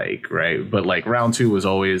now, like, right? But like round two was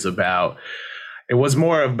always about. It was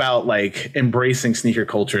more about like embracing sneaker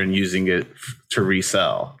culture and using it to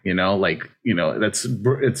resell. Like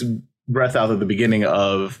it's breath out at the beginning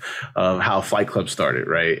of how Fight Club started,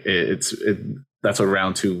 right? That's what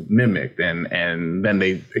round two mimicked, and then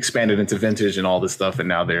they expanded into vintage and all this stuff, and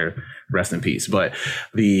now they're rest in peace. But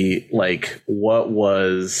what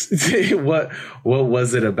was what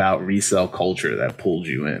was it about resale culture that pulled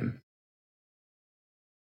you in?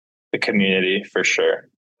 The community, for sure.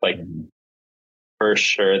 Like, for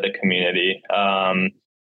sure, the community.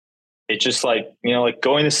 It's just like, like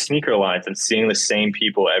going to sneaker lines and seeing the same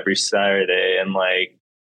people every Saturday, and like,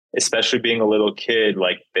 especially being a little kid,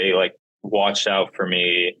 like they like watched out for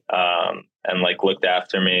me, and like looked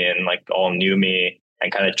after me, and like all knew me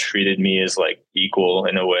and kind of treated me as like equal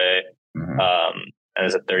in a way. And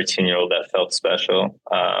as a 13-year-old, that felt special.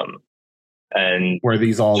 And were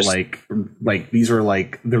these all just, like these were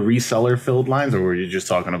like the reseller filled lines, or were you just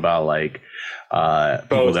talking about like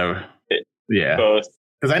people that were, both?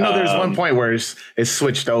 Because I know there's one point where it's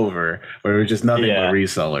switched over, where it was just nothing but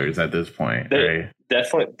resellers at this point, right?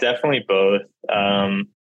 Definitely both.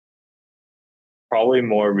 Probably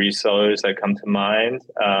more resellers that come to mind.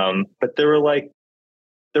 But there were like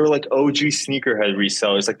OG sneakerhead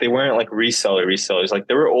resellers. Like they weren't like resellers. Like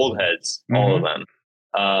they were old heads, all of them.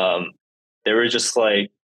 They were just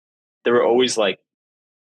like, they were always like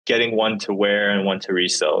getting one to wear and one to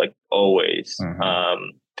resell, like always.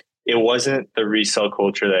 It wasn't the resell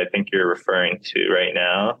culture that I think you're referring to right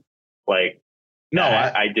now. Like, no,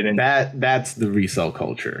 I didn't. That's the resell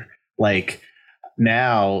culture. Like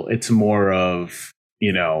now it's more of,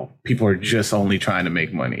 people are just only trying to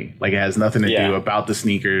make money. Like it has nothing to do about the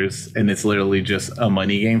sneakers, and it's literally just a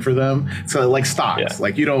money game for them. So like stocks,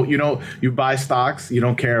 like you buy stocks, you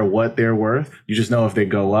don't care what they're worth. You just know if they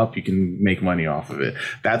go up, you can make money off of it.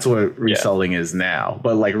 That's what reselling is now.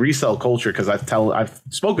 But like resell culture, because I've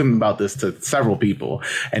spoken about this to several people,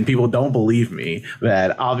 and people don't believe me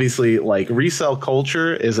that obviously like resell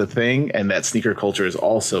culture is a thing, and that sneaker culture is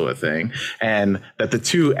also a thing, and that the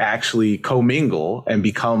two actually commingle and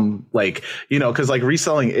become like, because like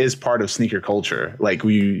reselling is part of sneaker culture. Like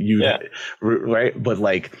right. But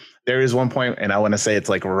like there is one point, and I want to say it's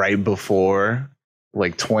like right before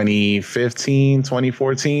like 2015,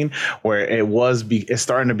 2014, where it's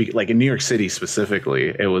starting to be like in New York City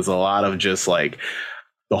specifically, it was a lot of just like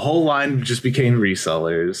the whole line just became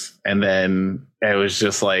resellers. And then it was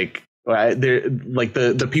just like, they're like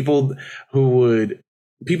the people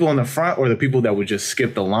in the front, or the people that would just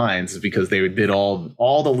skip the lines because they did all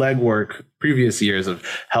the legwork previous years of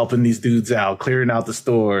helping these dudes out, clearing out the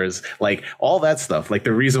stores, like all that stuff. Like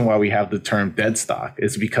the reason why we have the term dead stock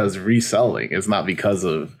is because reselling is not because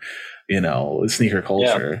of, sneaker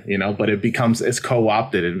culture, but it's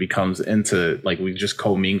co-opted and becomes into like, we just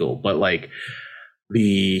commingle. But like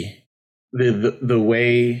the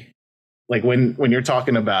way, like when you're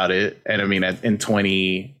talking about it, and I mean, in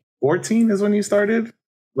 2014 is when you started.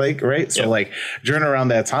 Like, right. So like during around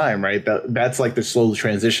that time, right, that's like the slow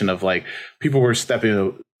transition of like people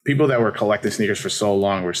that were collecting sneakers for so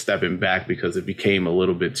long were stepping back because it became a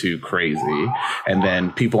little bit too crazy. And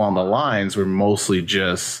then people on the lines were mostly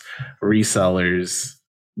just resellers.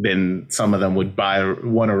 Then some of them would buy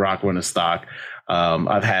one a rock, one a stock.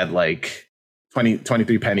 I've had like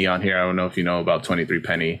 23 Penny on here. I don't know if you know about 23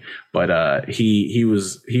 Penny, but he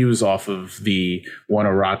was off of the one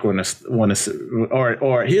a rock,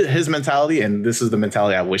 or his mentality, and this is the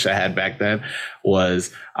mentality I wish I had back then,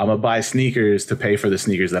 was I'm gonna buy sneakers to pay for the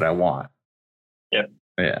sneakers that I want.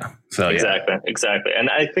 Yeah. So exactly. And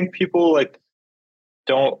I think people like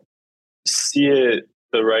don't see it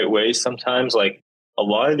the right way sometimes. Like a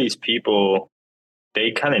lot of these people,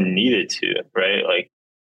 they kind of needed to, right? Like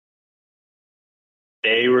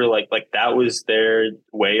they were like that was their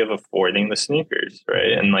way of affording the sneakers,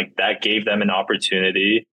 right? And like that gave them an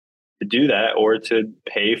opportunity to do that, or to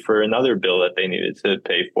pay for another bill that they needed to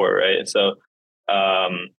pay for, right? So I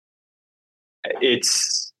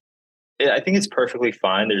think it's perfectly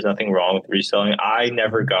fine. There's nothing wrong with reselling. I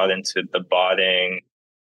never got into the botting,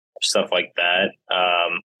 stuff like that.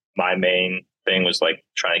 My main thing was like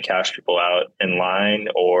trying to cash people out in line,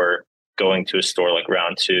 or going to a store like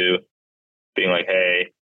round two, being like,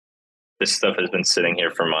 hey, this stuff has been sitting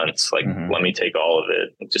here for months. Like, let me take all of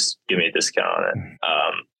it. Just give me a discount on it.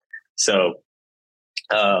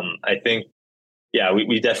 I think, yeah,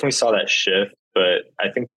 we definitely saw that shift, but I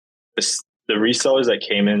think the resellers that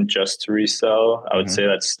came in just to resell, I would say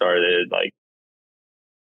that started like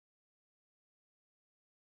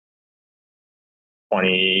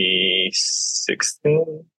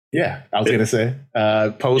 2016. Yeah, I was gonna say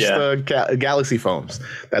post Galaxy phones.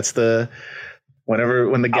 That's when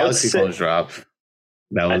the Galaxy phones dropped.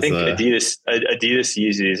 That was, I think Adidas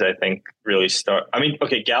Yeezys, I think, really start. I mean,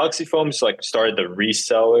 okay, Galaxy phones like started the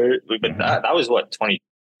reseller, but that was what,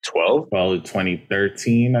 2012? Well,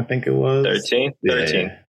 2013, I think it was. 13.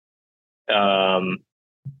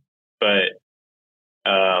 But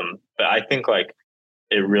I think like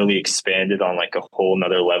it really expanded on like a whole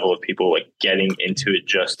nother level of people like getting into it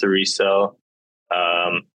just to resell,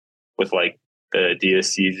 with like the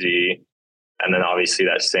Adidas Yeezy. And then obviously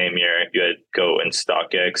that same year you had Go and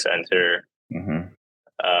StockX enter. And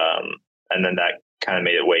then that kind of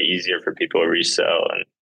made it way easier for people to resell.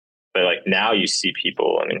 But like now you see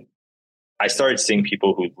people, I mean, I started seeing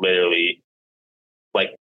people who literally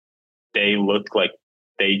like, they looked like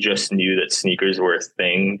they just knew that sneakers were a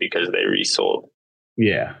thing because they resold.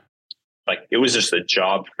 Yeah. Like it was just a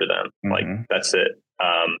job for them. Like that's it.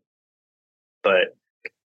 But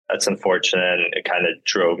that's unfortunate. And it kind of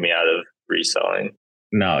drove me out of reselling.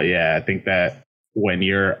 No, yeah. I think that when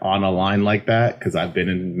you're on a line like that, because I've been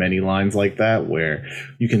in many lines like that where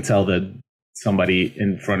you can tell that somebody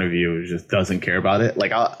in front of you just doesn't care about it.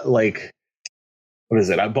 Like, what is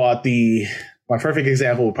it? I bought my perfect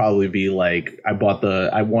example would probably be like I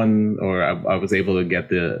was able to get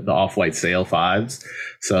the Off-White sale 5s.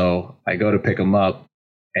 So I go to pick them up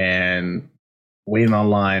and waiting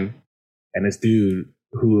online, and this dude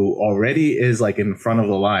who already is like in front of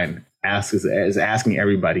the line is asking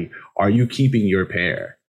everybody, "Are you keeping your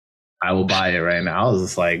pair? I will buy it right now." I was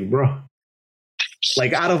just like, bro.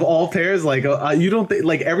 Like out of all pairs, like you don't think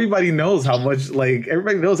like everybody knows how much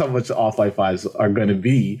Off-White 5s are going to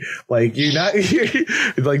be. Like you're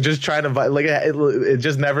like just trying to buy. Like it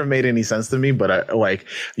just never made any sense to me. But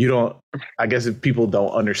you don't. I guess if people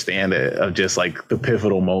don't understand it of just like the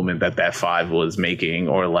pivotal moment that 5 was making,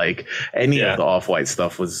 or like any of the Off-White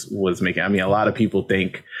stuff was making. I mean, a lot of people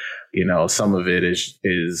think, you know, some of it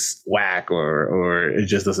is whack or it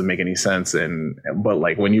just doesn't make any sense. But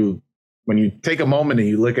like when you take a moment and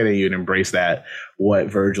you look at it, you embrace that what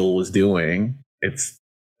Virgil was doing, it's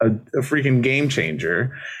a freaking game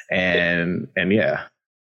changer. And yeah.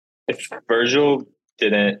 If Virgil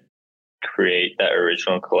didn't create that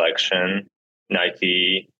original collection,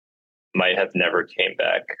 Nike might have never came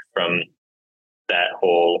back from that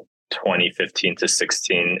whole 2015 to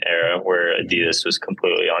 16 era where Adidas was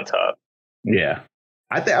completely on top. Yeah.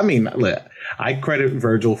 I credit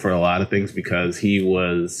Virgil for a lot of things because he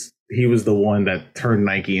was the one that turned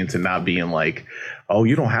Nike into not being like, oh,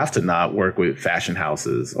 you don't have to not work with fashion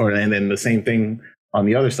houses. And then the same thing on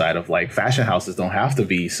the other side of like fashion houses don't have to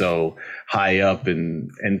be so high up and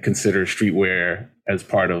consider streetwear as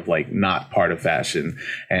part of like not part of fashion.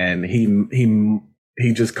 And he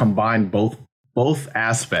just combined both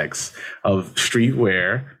aspects of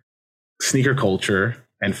streetwear, sneaker culture,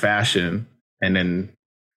 and fashion, and then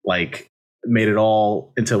like made it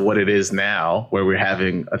all into what it is now, where we're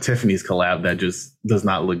having a Tiffany's collab that just does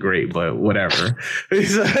not look great, but whatever.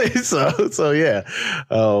 so yeah.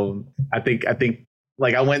 I think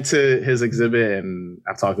like I went to his exhibit and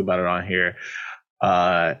I've talked about it on here.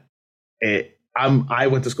 I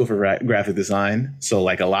went to school for graphic design, so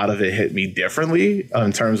like a lot of it hit me differently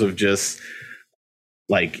in terms of just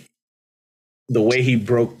like the way he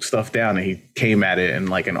broke stuff down, and he came at it in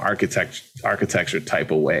like an architecture type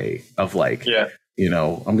of way of like, you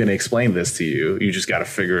know, I'm going to explain this to you. You just got to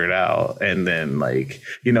figure it out. And then like,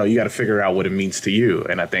 you know, you got to figure out what it means to you.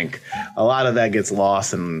 And I think a lot of that gets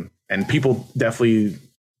lost, and people definitely,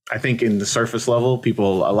 I think in the surface level,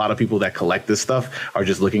 a lot of people that collect this stuff are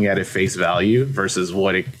just looking at it face value versus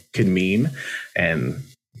what it can mean. And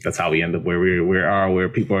that's how we end up where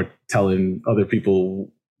people are telling other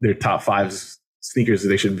people their top 5 sneakers that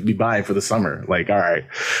they should be buying for the summer. Like, all right.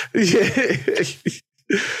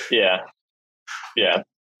 Yeah.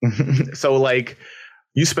 So like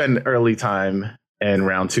you spend early time in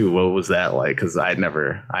round 2. What was that like? Cause I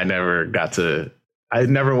never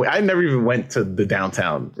even went to the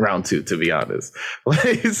downtown round 2, to be honest.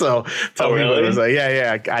 So tell me what it was like.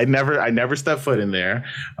 Yeah. I never stepped foot in there.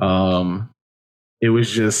 It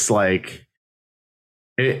was just like,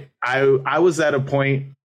 I was at a point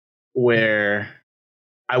where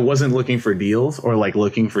I wasn't looking for deals or like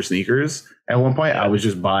looking for sneakers. At one point, I would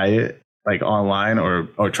just buy it like online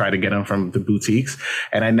or try to get them from the boutiques.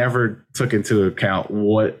 And I never took into account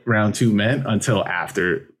what round two meant until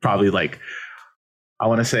after, probably like, I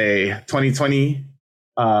want to say 2020,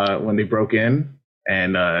 when they broke in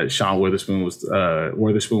and Sean Witherspoon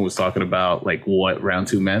was talking about like what round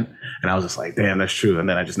two meant. And I was just like, damn, that's true. And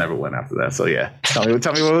then I just never went after that. So yeah, tell me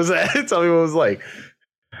what was that? Tell me what it was like.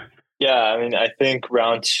 Yeah, I mean, I think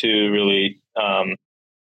round two really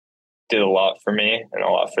did a lot for me and a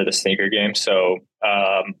lot for the sneaker game. So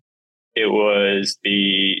it was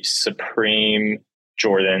the Supreme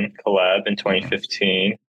Jordan collab in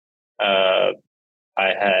 2015. I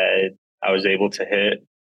was able to hit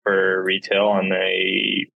for retail on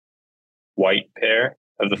a white pair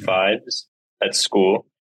of the fives at school.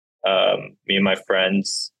 Me and my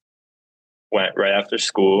friends went right after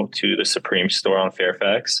school to the Supreme store on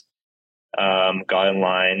Fairfax. Got in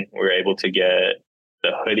line. We were able to get the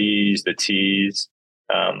hoodies, the tees.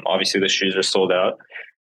 Obviously, the shoes are sold out.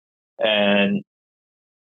 And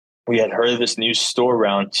we had heard of this new store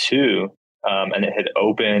round two, and it had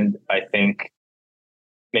opened, I think,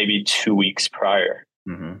 maybe 2 weeks prior.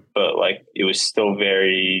 Mm-hmm. But like, it was still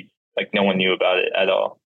very, like, no one knew about it at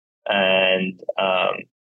all. And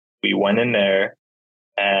we went in there,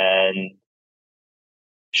 and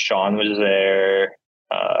Sean was there.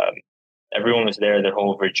 Everyone was there, the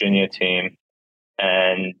whole Virginia team.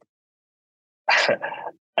 And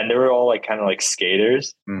and they were all like kind of like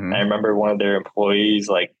skaters. Mm-hmm. I remember one of their employees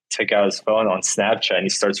like took out his phone on Snapchat and he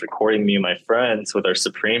starts recording me and my friends with our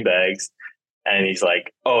Supreme bags. And he's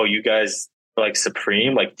like, "Oh, you guys are like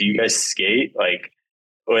Supreme? Like, do you guys skate? Like,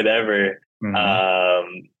 whatever."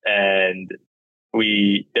 Mm-hmm. And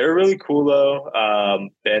they were really cool though.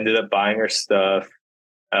 They ended up buying our stuff.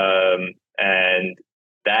 And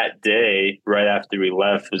that day, right after we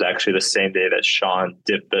left, was actually the same day that Sean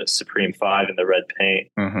dipped the Supreme 5 in the red paint.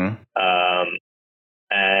 Mm-hmm.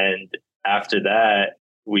 And after that,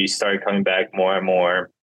 we started coming back more and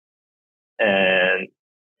more. And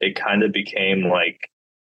it kind of became like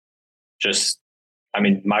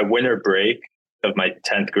my winter break of my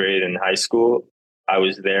 10th grade in high school, I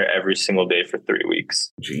was there every single day for 3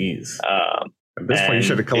 weeks. Jeez. At this point, you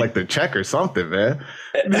should have collected a check or something, man.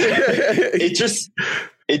 It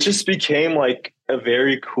just became like a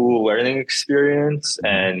very cool learning experience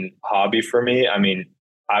and hobby for me. I mean,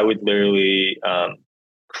 I would literally,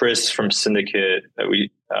 Chris from Syndicate that we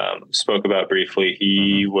spoke about briefly,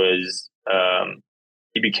 he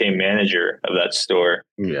became manager of that store.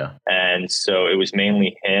 Yeah. And so it was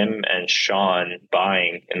mainly him and Sean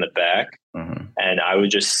buying in the back. Mm-hmm. And I would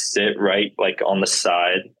just sit right like on the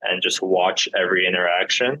side and just watch every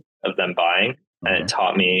interaction of them buying. Mm-hmm. And it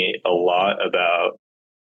taught me a lot about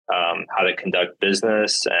how to conduct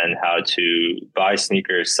business and how to buy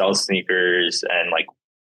sneakers, sell sneakers, and like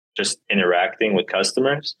just interacting with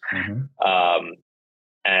customers. Mm-hmm.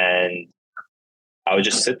 And I would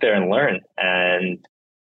just sit there and learn. And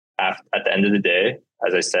at the end of the day,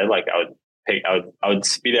 as I said, like I would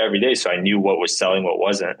be there every day, so I knew what was selling, what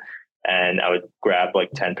wasn't. And I would grab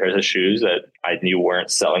like 10 pairs of shoes that I knew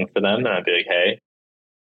weren't selling for them. And I'd be like, hey,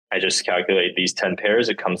 I just calculate these 10 pairs.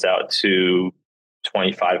 It comes out to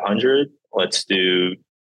 2,500. Let's do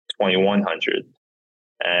 2,100.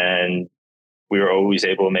 And we were always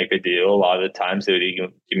able to make a deal. A lot of the times they would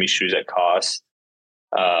even give me shoes at cost.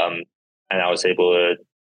 And I was able to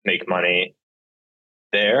make money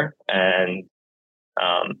there. And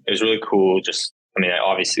it was really cool.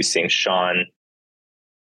 Obviously seeing Sean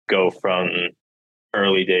go from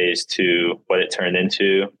early days to what it turned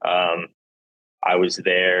into. I was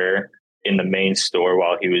there in the main store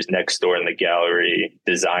while he was next door in the gallery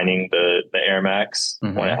designing the Air Max.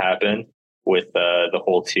 Mm-hmm. When it happened with the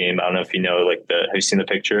whole team. I don't know if you know, like have you seen the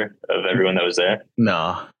picture of everyone that was there?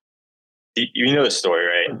 No. You know the story,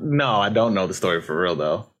 right? No, I don't know the story for real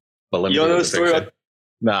though. But let me. You don't know the story about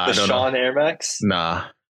the Sean Air Max? Nah.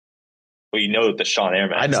 Well, you know what the Sean Air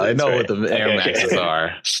Max I know what the Air Maxes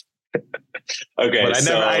are. Okay. But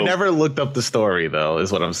I never looked up the story though,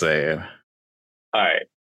 is what I'm saying. All right.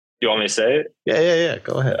 You want me to say it? Yeah.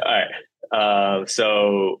 Go ahead. All right.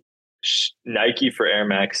 So Nike for Air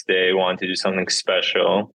Max Day wanted to do something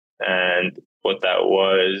special. And what that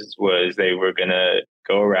was they were going to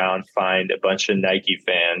go around, find a bunch of Nike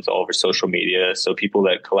fans all over social media. So people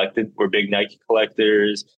that were big Nike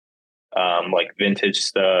collectors, like vintage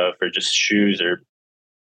stuff or just shoes or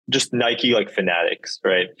just Nike like fanatics,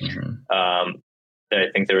 right? Mm-hmm. I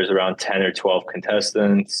think there was around 10 or 12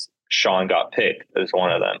 contestants. Sean got picked as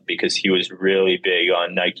one of them because he was really big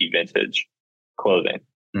on Nike vintage clothing.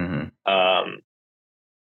 Mm-hmm.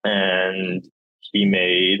 And he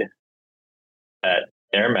made at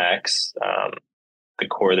Air Max. The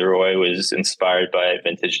corduroy was inspired by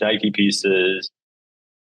vintage Nike pieces,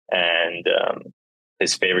 and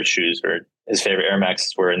his favorite Air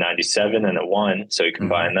Maxes were a 97 and a 1, so he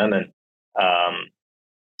combined them. And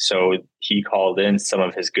so he called in some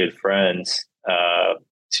of his good friends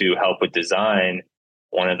to help with design.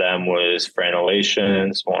 One of them was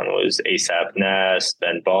Franelations, one was ASAP Nast,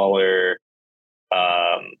 Ben Baller,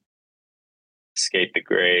 Skate the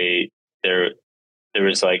Great. There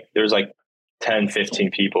was like 10,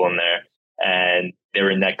 15 people in there, and they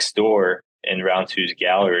were next door in Round Two's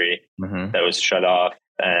gallery that was shut off.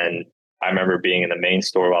 And I remember being in the main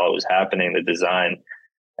store while it was happening, the design,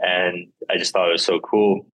 and I just thought it was so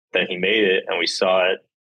cool. Then he made it, and we saw it,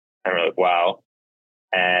 and we're like, wow.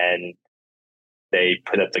 And they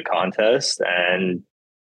put up the contest, and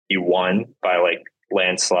he won by like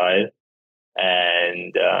landslide.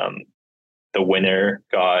 And the winner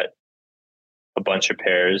got a bunch of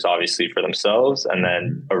pairs, obviously for themselves, and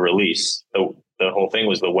then a release. The whole thing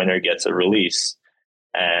was the winner gets a release,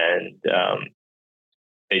 and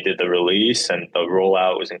they did the release, and the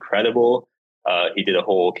rollout was incredible. He did a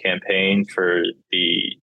whole campaign for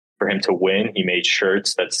him to win. He made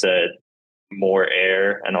shirts that said "more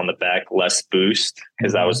air" and on the back "less boost,"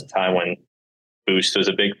 because that was the time when boost was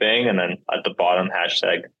a big thing. And then at the bottom,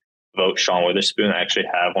 hashtag vote Sean Witherspoon. I actually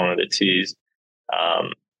have one of the tees.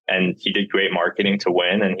 And he did great marketing to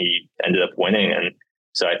win, and he ended up winning. And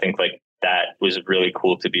so I think like that was really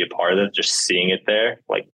cool to be a part of, just seeing it there,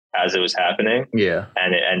 like as it was happening. Yeah.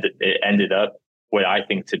 And it ended up what I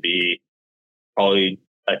think to be probably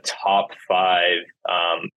a top 5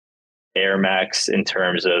 Air Max in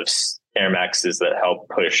terms of Air Maxes that help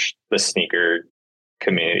push the sneaker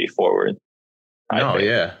community forward. No,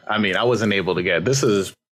 yeah. I mean, I wasn't able to get,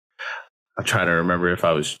 I'm trying to remember if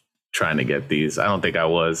I was trying to get these. I don't think I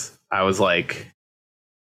was. I was like,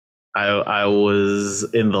 I was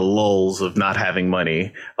in the lulls of not having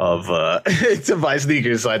money to buy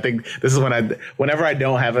sneakers. So I think this is whenever I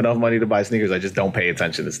don't have enough money to buy sneakers, I just don't pay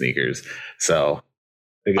attention to sneakers. So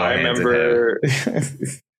I remember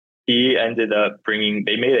he ended up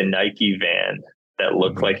they made a Nike van that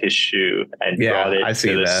looked like his shoe and brought it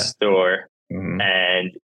to the store.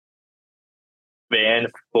 And van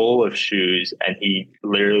full of shoes, and he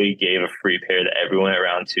literally gave a free pair to everyone at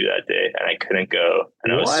Round Two that day, and I couldn't go,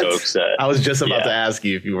 and I was so upset. I was just about to ask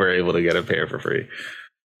you if you were able to get a pair for free.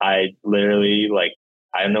 I literally, like,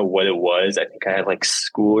 I don't know what it was. I think I had like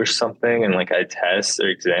school or something, and like I had tests or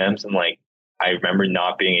exams, and like I remember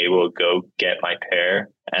not being able to go get my pair,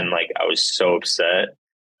 and like I was so upset.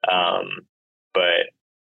 But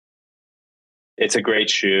it's a great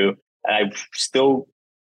shoe, and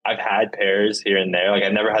I've had pairs here and there. Like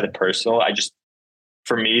I've never had a personal.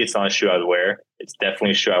 For me, it's not a shoe I would wear. It's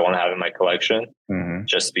definitely a shoe I want to have in my collection,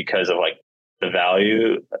 just because of like the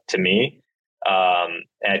value to me. And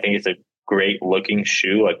I think it's a great looking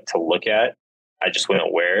shoe, like to look at. I just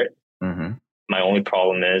wouldn't wear it. My only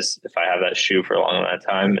problem is if I have that shoe for a long amount of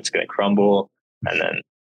time, it's going to crumble, and then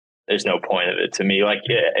there's no point of it to me. Like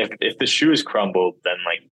if the shoe is crumbled, then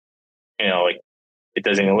like, like, it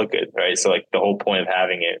doesn't even look good, right? So like the whole point of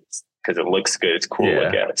having it is because it looks good. It's cool to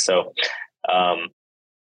look at. So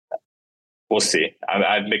we'll see.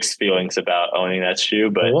 I have mixed feelings about owning that shoe,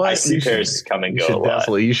 but I see pairs come and go a lot.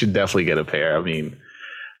 You should definitely get a pair. I mean,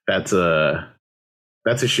 that's a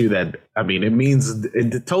shoe that, I mean,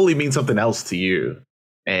 it totally means something else to you.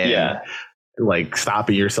 And like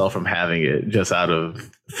stopping yourself from having it just out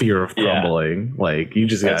of fear of crumbling. Like you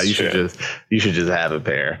should just have a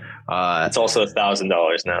pair. It's also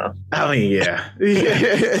 $1,000 now. I mean, yeah.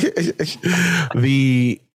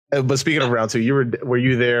 But speaking of Round Two, were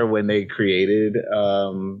you there when they created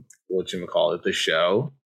the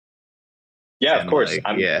show? Yeah, of course.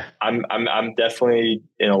 I'm definitely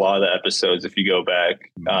in a lot of the episodes. If you go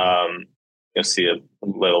back, you'll see a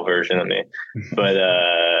little version of me. But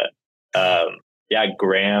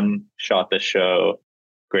Graham shot the show.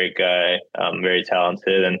 Great guy, very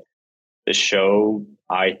talented, and the show,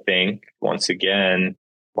 I think, once again,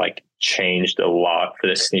 like changed a lot for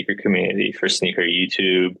the sneaker community, for sneaker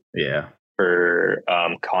YouTube, for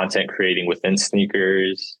content creating within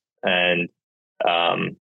sneakers, and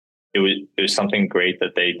it was something great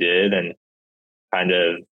that they did, and kind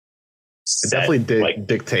of it definitely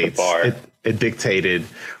dictates the bar. It dictated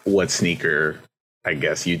what sneaker, I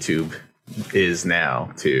guess, YouTube is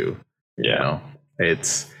now too.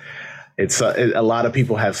 It's a lot of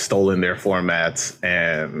people have stolen their formats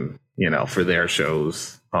and for their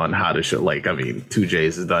shows on how to show. Like, I mean,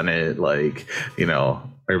 2J's has done it. Like,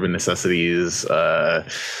 Urban Necessities,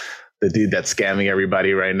 the dude that's scamming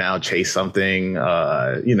everybody right now, Chase something,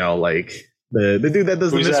 like the dude that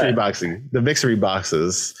does the mystery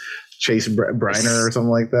boxes, Chase Briner or something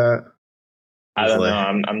like that. I don't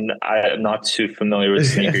know. I'm not too familiar with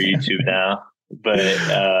sneaker YouTube now, but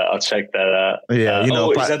I'll check that out. Yeah,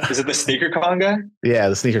 is it the Sneaker Con guy? Yeah,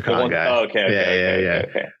 the Sneaker Con guy. Oh,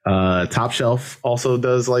 okay. Top Shelf also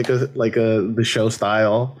does like the show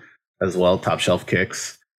style as well. Top Shelf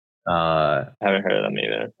Kicks. I haven't heard of them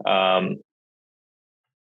either.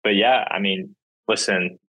 But yeah, I mean,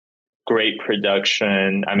 listen, great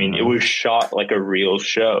production. I mean, it was shot like a real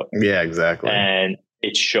show. Yeah, exactly. And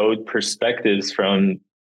it showed perspectives from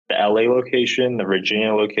the LA location, the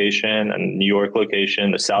Virginia location, and New York location,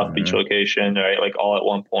 the South Beach location, right? Like all at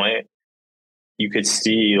one point. You could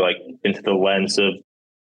see like into the lens of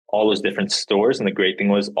all those different stores. And the great thing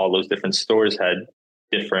was all those different stores had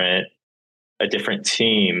a different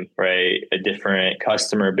team, right? A different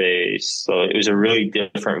customer base. So it was a really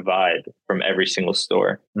different vibe from every single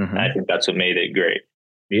store. And I think that's what made it great.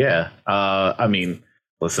 Yeah. I mean,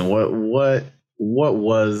 listen, what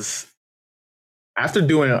was after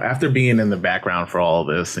being in the background for all of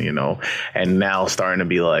this, and now starting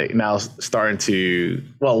to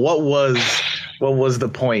what was the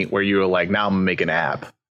point where you were like, now I'm gonna make an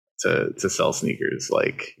app to sell sneakers,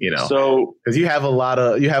 so because you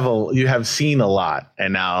have seen a lot,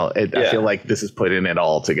 and now I feel like this is putting it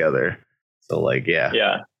all together. So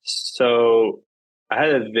so I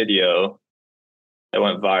had a video that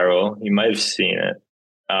went viral. You might have seen it.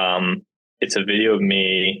 It's a video of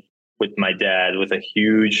me with my dad with a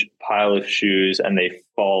huge pile of shoes, and they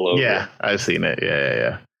fall over. Yeah, I've seen it.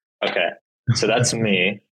 Yeah. Okay, so that's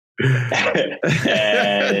me. And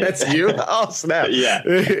that's you. Oh snap! Yeah.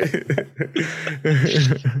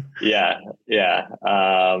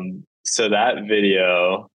 So that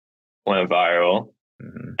video went viral,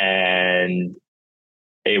 and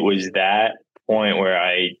it was that point where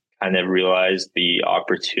I kind of realized the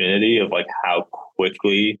opportunity of like how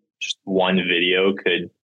quickly just one video could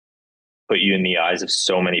put you in the eyes of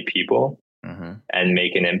so many people and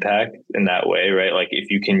make an impact in that way, right? Like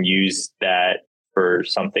if you can use that for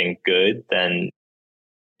something good, then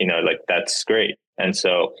like that's great. And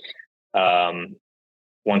so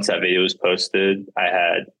once that video was posted, I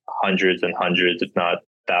had hundreds and hundreds, if not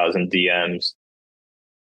 1,000 DMs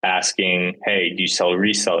asking, hey, do you sell a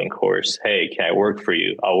reselling course? Hey, can I work for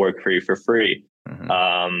you? I'll work for you for free.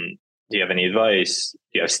 Do you have any advice?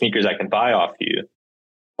 Do you have sneakers I can buy off you?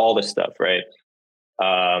 All this stuff, right?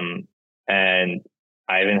 And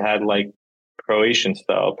I even had like Croatian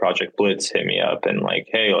style Project Blitz hit me up and like,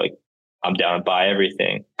 hey, like I'm down to buy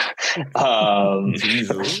everything.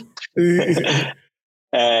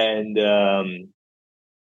 And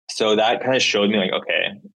so that kind of showed me like,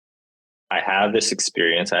 okay, I have this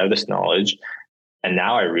experience, I have this knowledge, and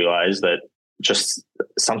now I realize that just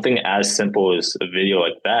something as simple as a video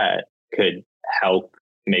like that could help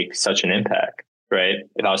make such an impact, right?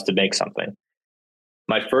 If I was to make something.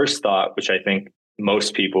 My first thought, which I think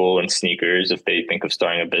most people in sneakers, if they think of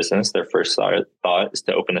starting a business, their first thought is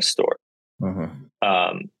to open a store.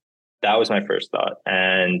 That was my first thought.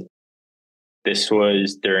 And this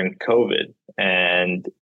was during COVID. And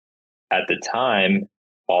at the time,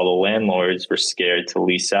 all the landlords were scared to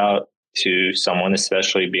lease out to someone,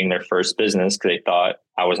 especially being their first business, because they thought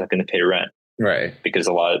I wasn't going to pay rent. Right. Because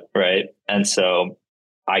right. And so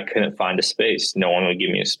I couldn't find a space. No one would give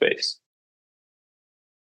me a space.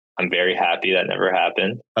 I'm very happy that never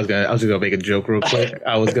happened. I was just gonna make a joke real quick.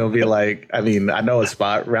 I was gonna be like, I mean, I know a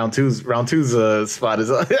spot. Round two's spot is.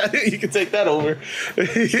 You can take that over.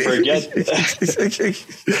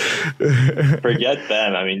 Forget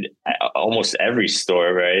them. I mean, almost every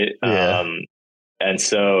store, right? Yeah. And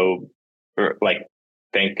so, like,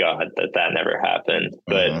 thank God that never happened.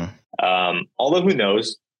 But although who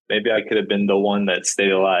knows? Maybe I could have been the one that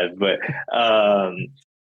stayed alive. But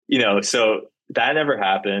so. That never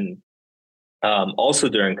happened. Also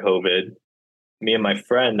during COVID, me and my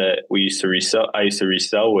friend that I used to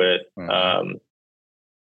resell with,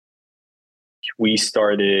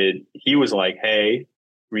 he was like, hey,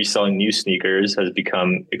 reselling new sneakers has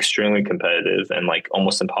become extremely competitive and like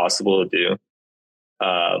almost impossible to do.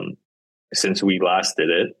 Since we last did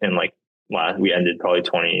it we ended probably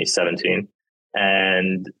 2017.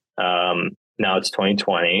 And, now it's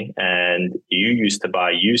 2020, and you used to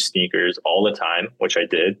buy used sneakers all the time, which I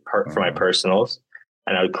did for my personals,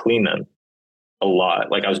 and I would clean them a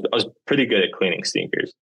lot. Like I was pretty good at cleaning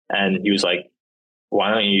sneakers. And he was like,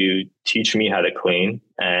 why don't you teach me how to clean,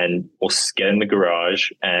 and we'll get in the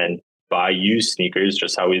garage and buy used sneakers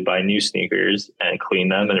just how we buy new sneakers and clean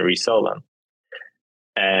them and resell them.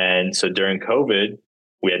 And so during COVID,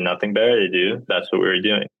 we had nothing better to do. That's what we were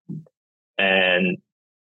doing. And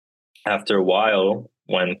after a while,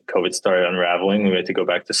 when COVID started unraveling, we had to go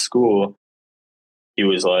back to school. He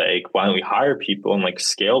was like, why don't we hire people and like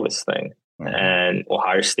scale this thing? And we'll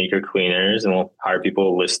hire sneaker cleaners and we'll hire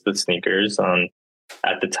people to list the sneakers on,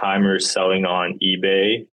 at the time we were selling on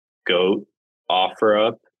eBay, Goat,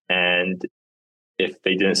 OfferUp. And if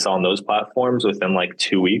they didn't sell on those platforms within like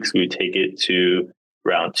 2 weeks, we would take it to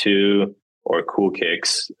Round 2 or Cool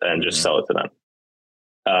Kicks and just sell it to them.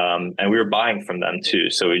 And we were buying from them too.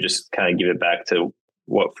 So we just kind of give it back to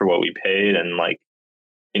what we paid and like,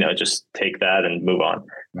 you know, just take that and move on.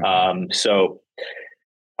 So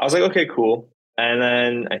I was like, okay, cool. And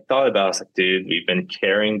then I thought about it. I was like, dude, we've been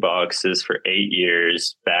carrying boxes for 8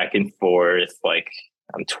 years back and forth. Like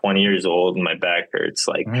I'm 20 years old and my back hurts.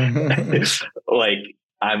 Like, like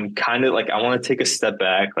I'm kind of like, I want to take a step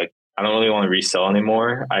back. Like, I don't really want to resell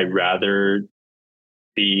anymore. I'd rather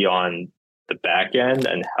be on the back end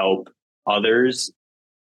and help others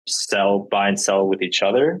buy and sell with each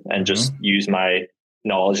other and just use my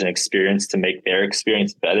knowledge and experience to make their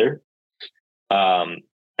experience better.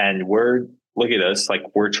 And look at us, like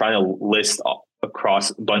we're trying to list across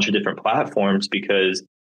a bunch of different platforms, because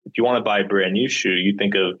if you want to buy a brand new shoe, you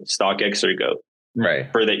think of StockX or Go,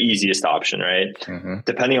 right, for the easiest option, right?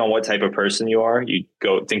 Depending on what type of person you are, you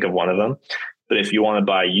go think of one of them. But if you want to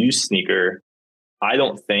buy a used sneaker, I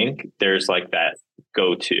don't think there's like that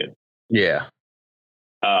go-to. Yeah.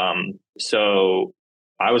 So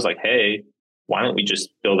I was like, hey, why don't we just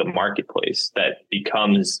build a marketplace that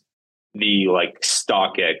becomes the like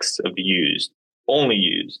StockX of used, only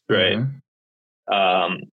used, right?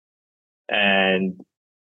 And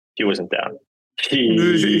he wasn't down. He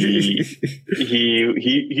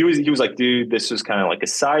was like, dude, this was kind of like a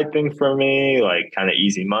side thing for me, like kind of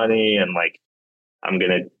easy money, and like I'm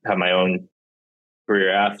gonna have my own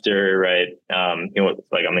career after, right? You know,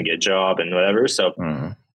 like I'm gonna get a job and whatever. So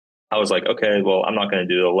I was like, okay, well, I'm not gonna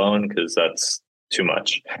do it alone because that's too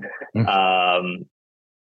much.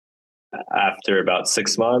 After about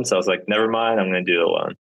 6 months, I was like, never mind, I'm gonna do it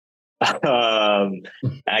alone.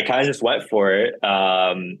 I kind of just went for it.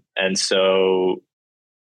 And so,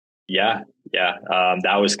 that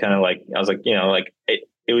was kind of like, I was like, you know, like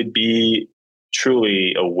it would be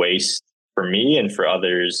truly a waste for me and for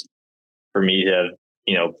others, for me to have,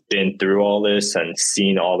 you know, been through all this and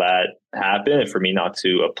seen all that happen, and for me not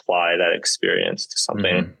to apply that experience to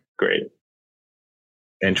something great.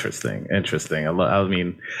 Interesting. I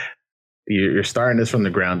mean, you're starting this from the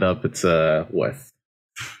ground up. It's what?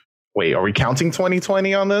 Wait, are we counting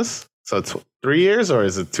 2020 on this? So it's 3 years, or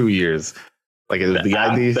is it 2 years? Like the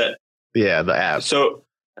idea? The app. So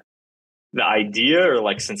the idea, or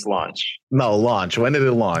like since launch? No, launch. When did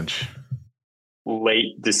it launch?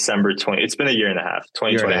 Late December 20. It's been a year and a half.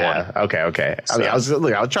 2021. Okay. So, I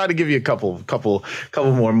mean, I'll try to give you a couple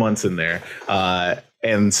more months in there.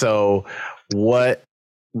 And so what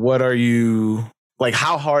are you like?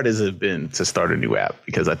 How hard has it been to start a new app?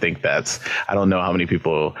 Because I think I don't know how many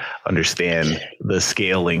people understand the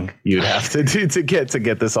scaling you'd have to do to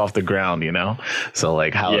get this off the ground, you know? So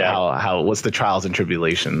like how what's the trials and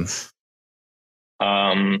tribulations?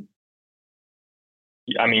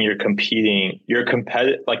 I mean,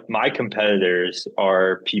 like my competitors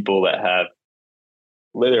are people that have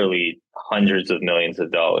literally hundreds of millions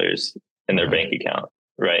of dollars in their bank account,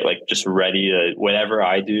 right? Like just ready to, whatever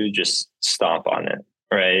I do, just stomp on it.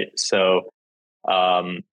 Right. So,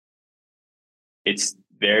 it's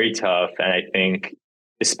very tough. And I think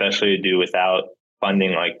especially to do without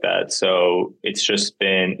funding like that. So it's just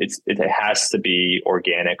been, it has to be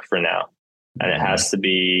organic for now. And it has to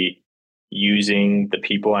be using the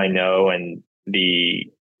people I know and the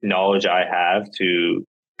knowledge I have to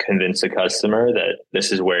convince a customer that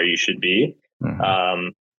this is where you should be.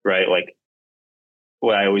 Right. Like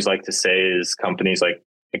what I always like to say is companies like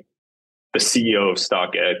the CEO of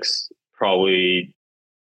StockX probably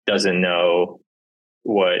doesn't know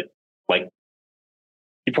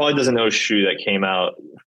he probably doesn't know a shoe that came out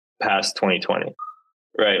past 2020.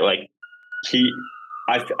 Right. Like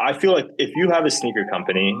I feel like if you have a sneaker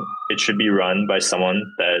company, it should be run by someone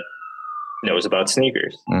that knows about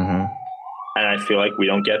sneakers. And I feel like we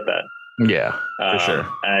don't get that. Yeah, for sure.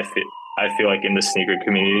 And I feel like in the sneaker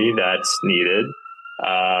community, that's needed.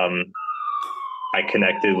 I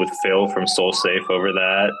connected with Phil from SoulSafe over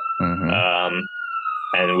that.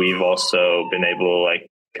 And we've also been able to like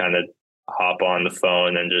kind of hop on the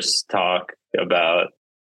phone and just talk about,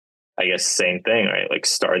 I guess, same thing, right? Like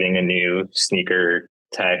starting a new sneaker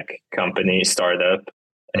tech company startup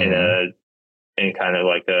in a in kind of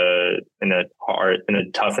like in a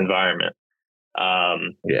tough environment.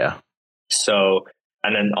 Yeah. So,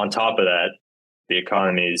 and then on top of that, the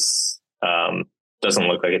economy's doesn't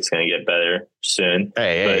look like it's going to get better soon.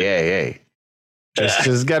 Hey.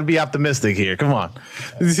 Just got to be optimistic here. Come on.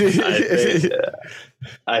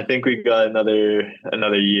 I think we got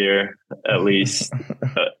another year at least.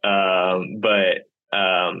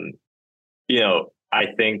 You know, I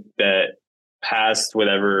think that past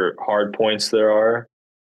whatever hard points there are,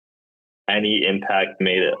 any impact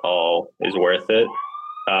made at all is worth it.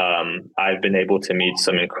 I've been able to meet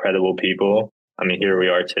some incredible people. I mean, here we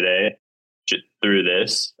are today through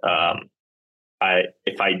this.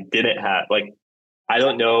 If I didn't have, like, I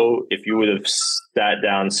don't know if you would have sat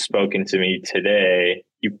down, spoken to me today.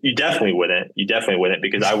 You definitely wouldn't. You definitely wouldn't,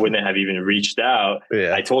 because I wouldn't have even reached out.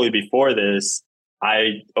 Yeah. I told you before this,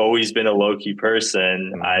 I've always been a low-key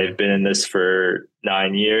person. Mm-hmm. I've been in this for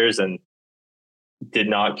 9 years and did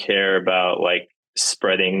not care about like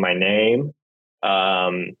spreading my name.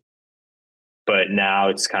 But now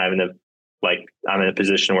it's kind of I'm in a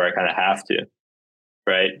position where I kind of have to,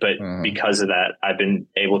 right? But because of that, I've been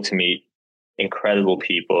able to meet incredible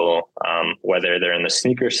people, whether they're in the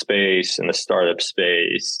sneaker space, in the startup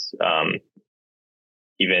space,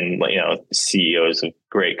 even, you know, CEOs of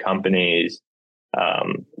great companies,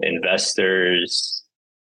 investors,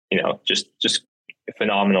 you know, just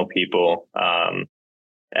phenomenal people.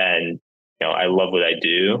 And, you know, I love what I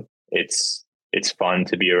do. It's fun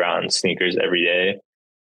to be around sneakers every day.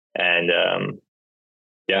 And,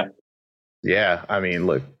 yeah. I mean,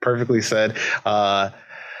 look, perfectly said.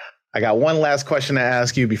 I got one last question to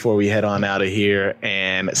ask you before we head on out of here.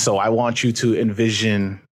 And so I want you to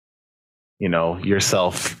envision, you know,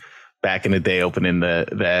 yourself back in the day opening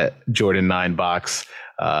that Jordan 9 box,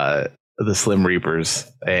 the Slim Reapers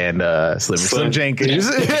and Slim Jenkins.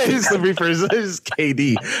 Slim Reapers is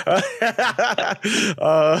KD.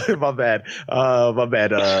 My bad.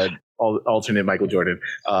 Alternate Michael Jordan.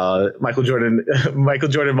 Michael Jordan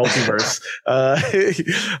multiverse.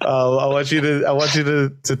 I want you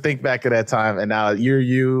to think back of that time, and now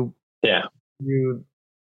you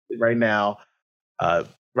right now,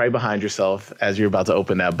 right behind yourself as you're about to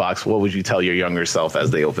open that box. What would you tell your younger self as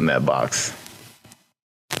they open that box?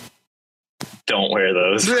 Don't wear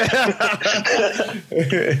those.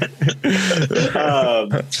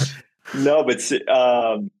 No, but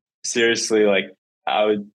seriously, like, I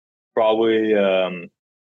would probably, I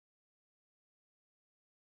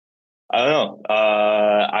don't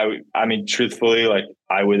know. I mean, truthfully, like,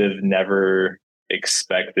 I would have never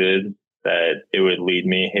expected that it would lead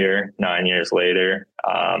me here 9 years later.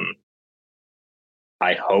 I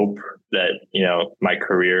hope that, you know, my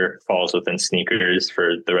career falls within sneakers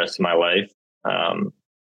for the rest of my life.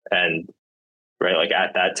 And right, like,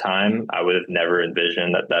 at that time, I would have never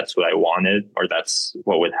envisioned that that's what I wanted or that's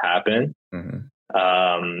what would happen.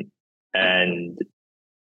 Mm-hmm. And,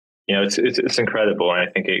 you know, it's incredible. And I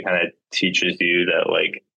think it kind of teaches you that,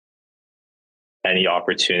 like, any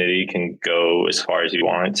opportunity can go as far as you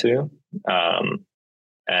want it to.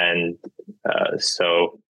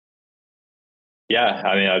 So, yeah,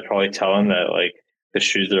 I mean, I'd probably tell him that, like, the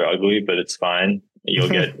shoes are ugly, but it's fine. You'll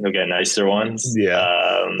get nicer ones.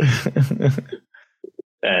 Yeah.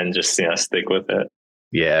 And just, you know, stick with it.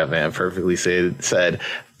 Yeah, man. Perfectly said.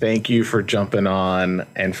 Thank you for jumping on.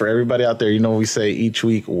 And for everybody out there, you know, we say each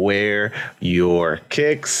week, wear your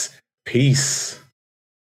kicks. Peace.